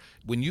honor.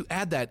 When you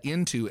add that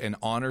into an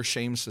honor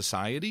shame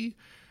society,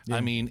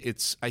 I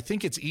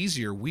think it's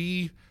easier.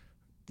 We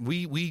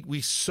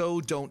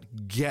so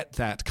don't get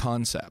that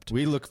concept.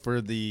 We look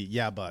for the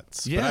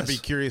buts. Yes. But I'd be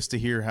curious to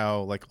hear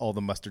how all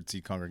the mustard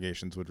seed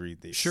congregations would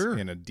read these. Sure.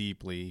 In a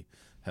deeply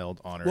held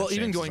honor. Well, shame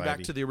even going society.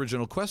 back to the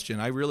original question,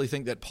 I really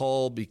think that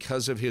Paul,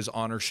 because of his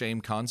honor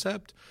shame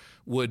concept,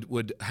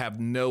 would have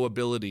no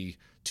ability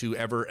to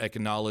ever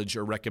acknowledge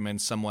or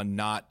recommend someone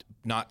not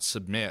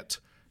submit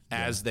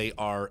as they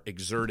are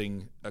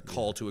exerting a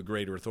call to a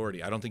greater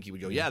authority. I don't think he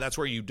would go, that's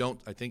where you don't.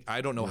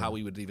 I don't know how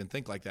he would even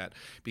think like that,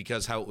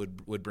 because how it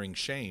would bring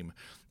shame.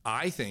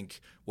 I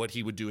think what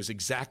he would do is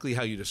exactly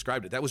how you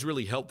described it. That was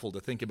really helpful to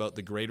think about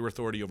the greater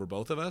authority over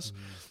both of us.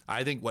 Mm-hmm.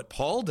 I think what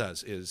Paul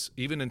does is,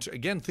 even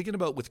again, thinking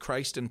about with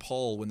Christ and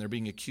Paul when they're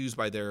being accused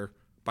by their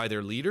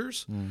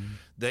leaders,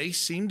 they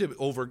seem to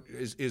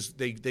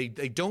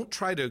they don't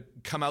try to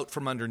come out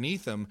from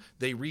underneath them.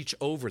 They reach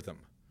over them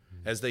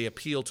as they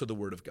appeal to the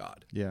word of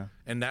God. Yeah.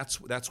 And that's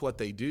what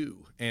they do.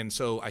 And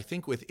so I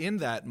think within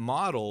that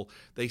model,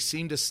 they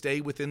seem to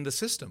stay within the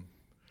system.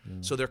 Yeah.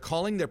 So they're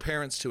calling their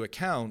parents to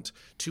account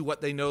to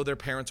what they know their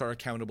parents are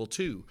accountable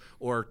to,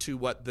 or to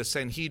what the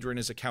Sanhedrin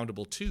is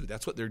accountable to.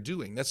 That's what they're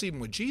doing. That's even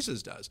what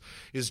Jesus does.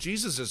 Is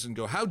Jesus doesn't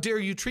go, how dare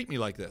you treat me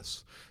like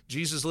this?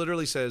 Jesus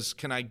literally says,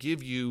 can I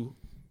give you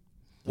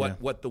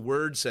what the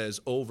word says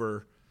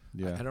over?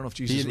 Yeah. I don't know if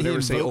Jesus would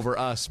ever say over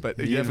us, but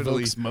he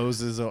definitely invokes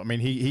Moses. I mean,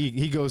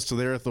 he goes to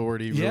their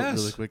authority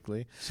really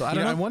quickly. So I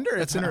don't know. I wonder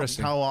That's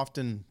interesting. how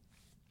often,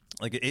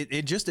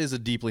 it just is a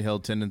deeply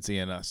held tendency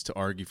in us to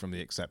argue from the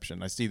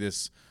exception. I see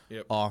this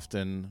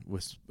often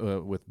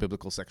with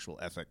biblical sexual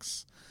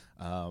ethics,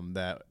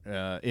 that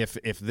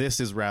if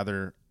this is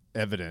rather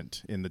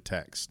evident in the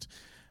text,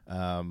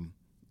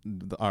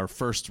 our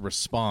first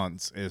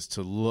response is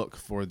to look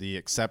for the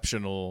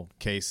exceptional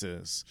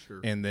cases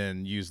and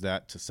then use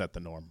that to set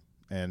the norm.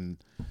 And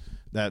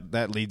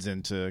that leads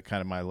into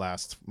kind of my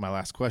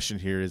last question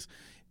here is,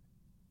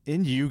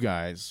 in you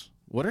guys,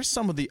 what are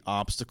some of the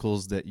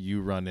obstacles that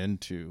you run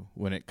into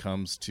when it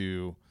comes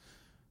to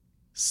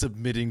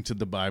submitting to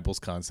the Bible's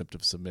concept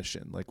of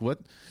submission?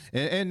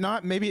 And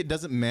not, maybe it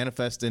doesn't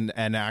manifest in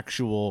an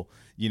actual,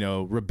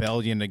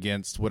 rebellion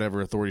against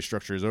whatever authority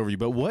structure is over you,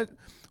 but what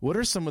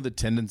are some of the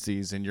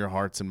tendencies in your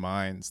hearts and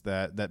minds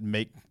that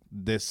make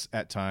this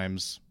at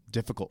times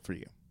difficult for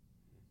you?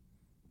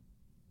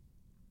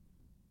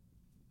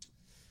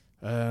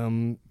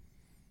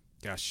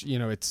 Gosh,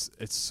 it's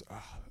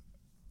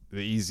the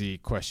easy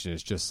question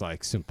is just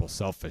simple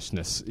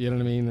selfishness. You know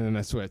what I mean? And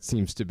that's what it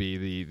seems to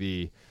be,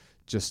 the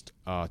just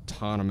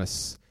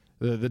autonomous,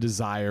 the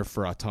desire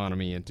for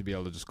autonomy and to be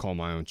able to just call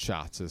my own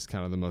shots is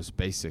kind of the most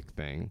basic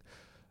thing.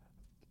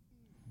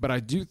 But I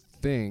do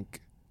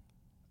think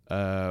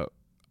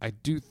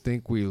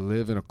we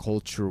live in a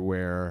culture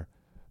where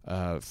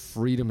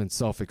freedom and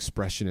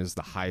self-expression is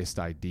the highest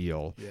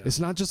ideal. Yeah. It's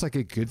not just a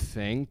good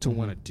thing to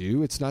want to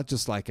do. It's not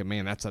just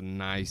that's a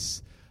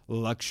nice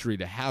luxury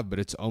to have, but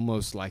it's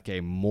almost like a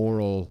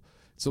moral.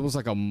 It's almost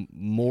like a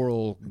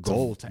moral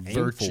goal to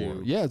aim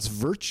for. Yeah, it's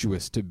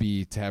virtuous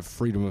to have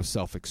freedom of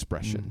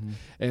self-expression,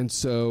 and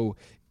so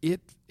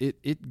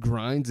it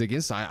grinds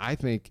against. I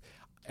think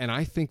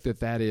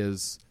that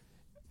is.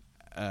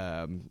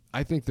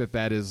 I think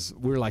that is,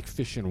 we're like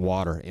fish in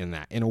water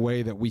in a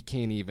way that we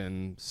can't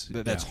even,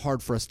 that's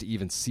hard for us to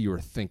even see or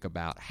think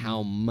about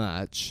how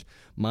much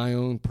my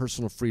own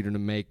personal freedom to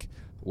make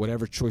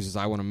whatever choices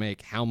I want to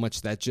make, how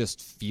much that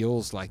just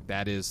feels like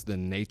that is the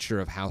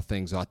nature of how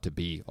things ought to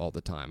be all the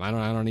time. I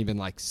don't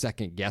even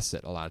second guess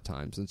it a lot of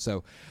times. And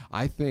so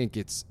I think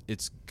it's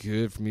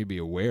good for me to be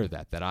aware of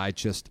that I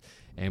just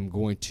am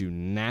going to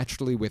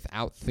naturally,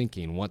 without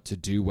thinking, want to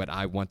do what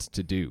I want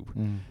to do.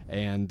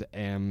 And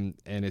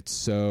it's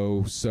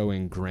so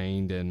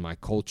ingrained in my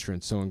culture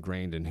and so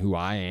ingrained in who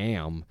I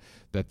am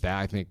that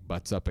I think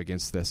butts up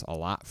against this a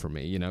lot for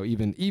me.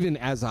 Even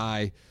as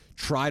I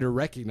try to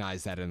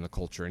recognize that in the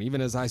culture. And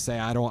even as I say,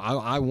 I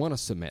want to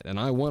submit and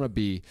I want to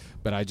be,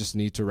 but I just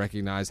need to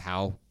recognize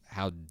how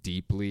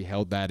deeply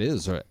held that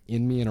is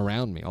in me and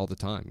around me all the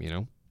time, you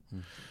know?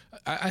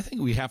 I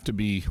think we have to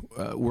be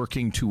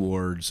working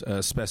towards a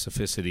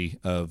specificity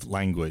of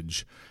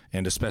language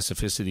and a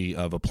specificity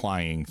of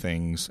applying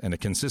things and a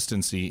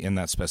consistency in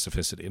that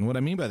specificity. And what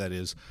I mean by that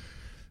is,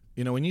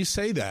 you know, when you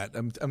say that,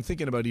 I'm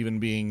thinking about even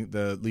being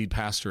the lead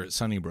pastor at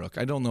Sunnybrook.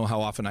 I don't know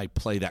how often I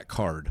play that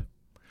card.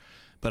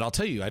 But I'll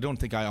tell you, I don't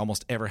think I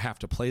almost ever have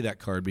to play that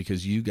card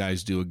because you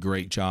guys do a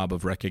great job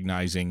of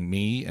recognizing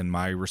me and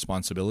my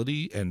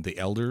responsibility and the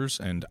elders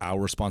and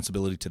our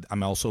responsibility to.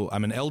 I'm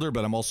an elder,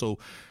 but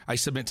I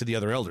submit to the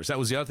other elders. That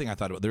was the other thing I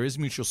thought about. There is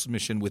mutual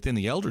submission within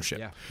the eldership.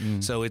 Yeah.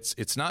 Mm. So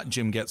it's not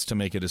Jim gets to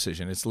make a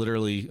decision. It's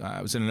literally,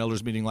 I was in an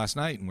elders meeting last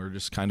night and we're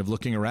just kind of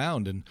looking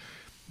around and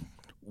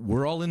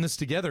we're all in this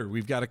together.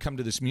 We've got to come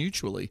to this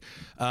mutually.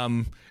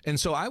 And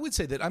so I would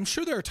say that I'm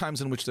sure there are times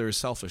in which there is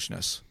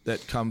selfishness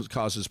that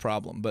causes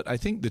problem. But I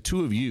think the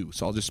two of you,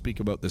 so I'll just speak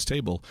about this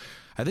table,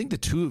 I think the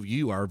two of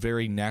you are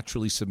very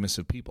naturally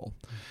submissive people.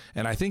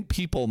 And I think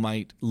people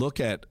might look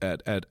at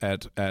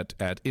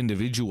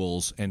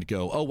individuals and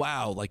go, oh,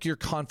 wow, like you're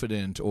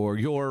confident or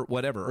you're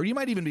whatever. Or you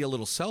might even be a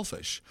little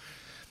selfish.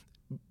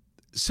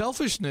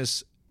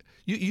 Selfishness,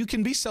 you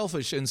can be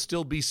selfish and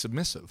still be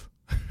submissive.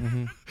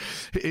 Mm-hmm.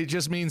 It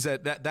just means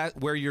that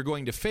where you're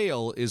going to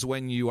fail is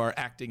when you are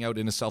acting out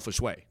in a selfish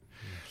way.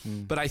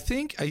 Mm-hmm. But I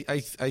think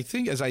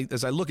as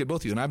I look at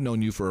both of you, and I've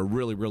known you for a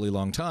really, really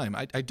long time,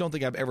 I don't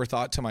think I've ever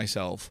thought to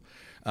myself,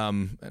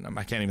 and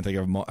I can't even think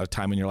of a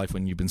time in your life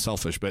when you've been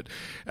selfish, but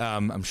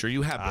I'm sure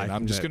you have been.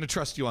 I'm just going to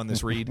trust you on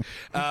this, Reed.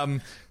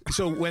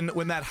 So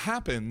when that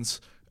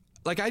happens,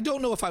 like I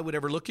don't know if I would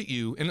ever look at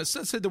you, and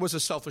let's say there was a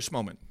selfish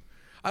moment.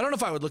 I don't know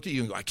if I would look at you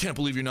and go, I can't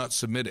believe you're not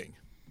submitting.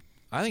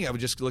 I think I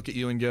would just look at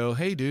you and go,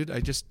 hey, dude,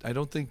 I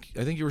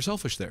think you were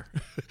selfish there.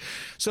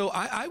 So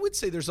I would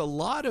say there's a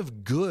lot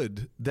of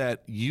good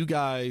that you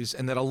guys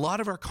and that a lot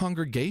of our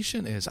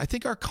congregation is. I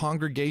think our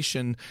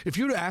congregation, if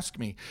you were to ask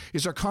me,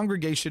 is our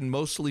congregation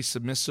mostly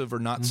submissive or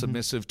not mm-hmm.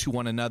 submissive to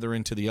one another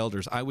and to the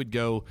elders? I would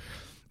go,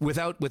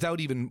 without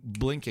even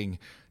blinking,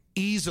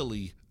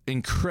 easily,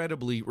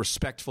 incredibly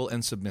respectful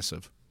and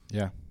submissive.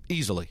 Yeah.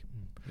 Easily.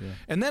 Yeah.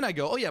 And then I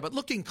go, oh, yeah, but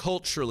looking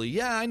culturally,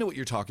 yeah, I know what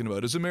you're talking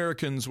about. As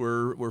Americans,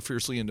 we're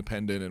fiercely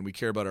independent and we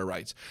care about our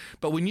rights.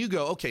 But when you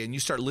go, okay, and you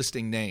start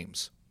listing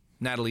names,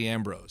 Natalie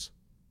Ambrose.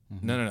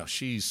 Mm-hmm. No,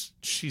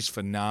 she's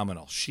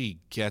phenomenal. She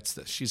gets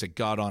this. She's a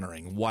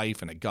God-honoring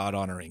wife and a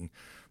God-honoring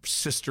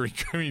sister.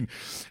 I mean,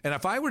 and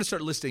if I were to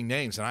start listing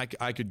names, and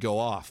I could go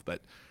off,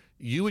 but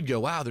you would go,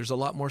 wow, there's a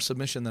lot more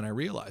submission than I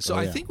realized. So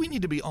I think we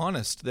need to be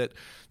honest that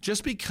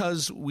just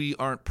because we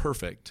aren't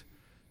perfect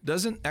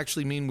doesn't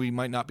actually mean we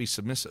might not be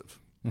submissive.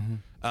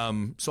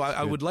 Mm-hmm. So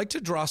I would like to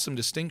draw some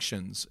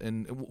distinctions,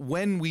 and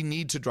when we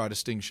need to draw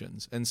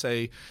distinctions and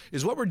say,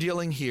 is what we're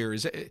dealing here,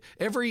 is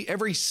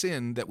every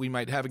sin that we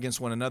might have against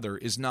one another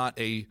is not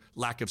a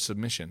lack of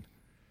submission.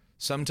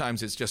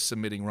 Sometimes it's just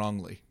submitting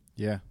wrongly.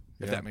 Yeah.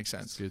 If that makes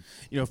sense. Good.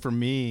 You know, for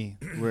me,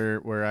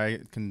 where I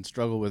can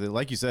struggle with it,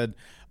 like you said,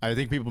 I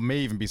think people may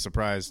even be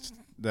surprised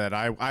that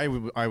I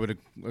would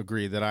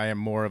agree that I am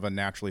more of a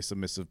naturally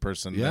submissive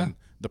person than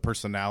the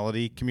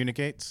personality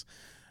communicates.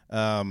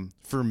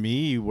 For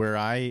me, where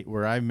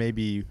I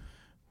maybe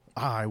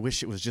I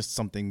wish it was just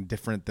something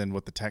different than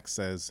what the text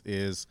says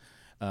is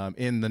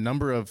in the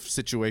number of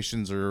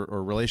situations or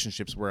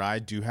relationships where I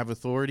do have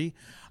authority,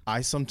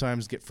 I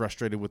sometimes get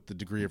frustrated with the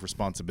degree of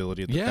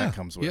responsibility that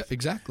comes with. Yeah,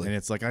 exactly. And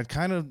it's like I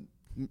kind of,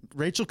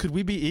 Rachel, could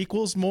we be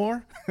equals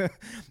more?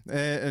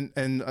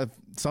 and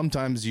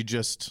sometimes you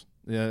just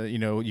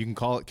you can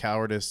call it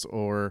cowardice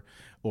or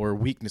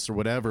weakness or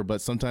whatever,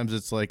 but sometimes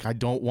it's like I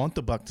don't want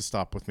the buck to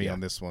stop with me on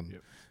this one.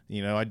 Yep.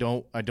 You know, I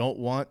don't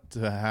want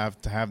to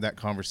have that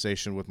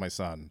conversation with my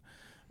son.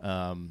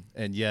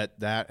 And yet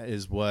that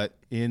is what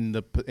in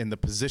the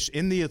position,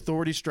 in the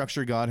authority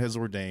structure God has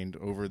ordained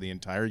over the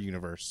entire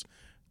universe,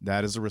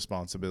 that is a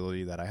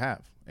responsibility that I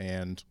have.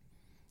 And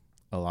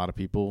a lot of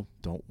people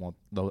don't want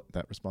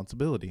that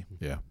responsibility.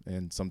 Yeah.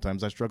 And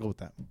sometimes I struggle with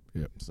that.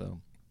 Yeah.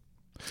 So,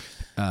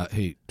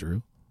 hey,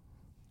 Drew.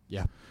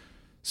 Yeah.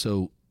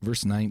 So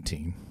verse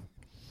 19.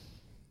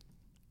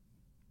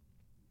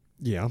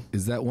 Yeah.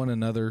 Is that one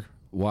another,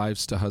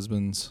 wives to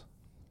husbands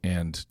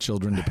and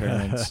children to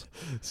parents?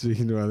 So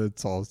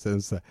that's all it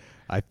says.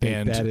 I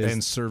think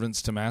and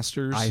servants to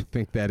masters. I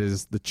think that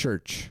is the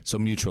church. So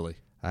mutually.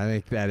 I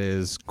think that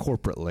is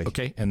corporately.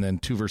 Okay, and then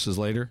 2 verses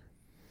later.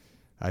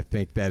 I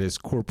think that is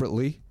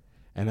corporately,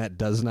 and that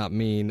does not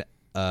mean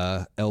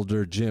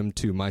Elder Jim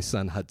to my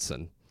son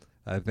Hudson.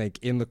 I think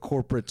in the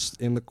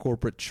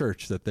corporate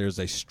church that there's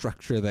a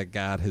structure that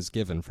God has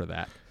given for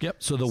that. Yep.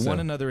 So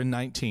one another in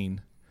 19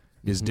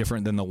 is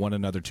different than the one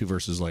another 2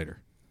 verses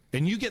later.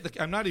 And you get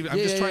the. I'm not even. I'm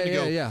just trying to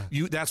go. Yeah.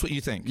 You. That's what you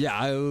think. Yeah,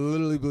 I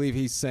literally believe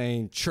he's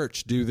saying,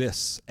 "Church, do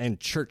this," and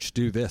 "Church,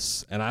 do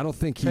this," and I don't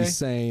think he's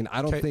saying.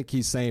 I don't think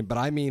he's saying. But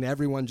I mean,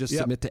 everyone just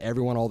submit to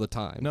everyone all the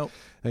time. No.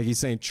 I think he's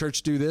saying,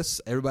 "Church, do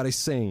this." Everybody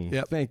sing.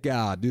 Yep. Thank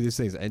God. Do these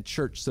things, and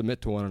church,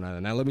 submit to one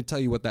another. Now, let me tell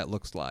you what that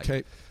looks like.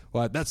 Okay.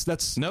 Well,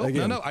 that's No.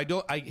 I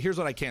don't. Here's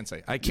what I can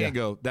say. I can't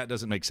go. That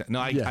doesn't make sense.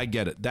 No, I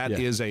get it. That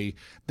is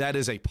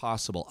a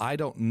possible. I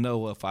don't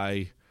know if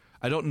I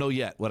don't know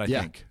yet what I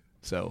think.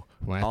 So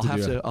I'll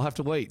have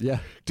to wait. Yeah.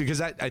 Because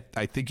I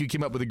think you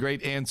came up with a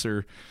great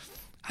answer.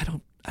 I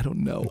don't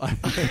know.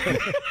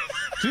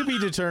 To be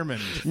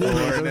determined for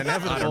an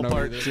inevitable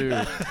part 2.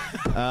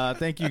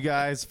 Thank you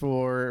guys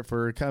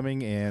for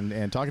coming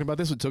and talking about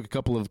this. We took a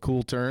couple of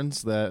cool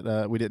turns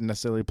that we didn't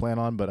necessarily plan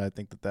on, but I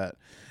think that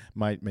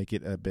might make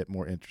it a bit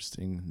more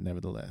interesting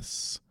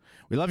nevertheless.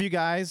 We love you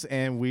guys,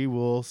 and we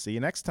will see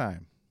you next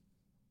time.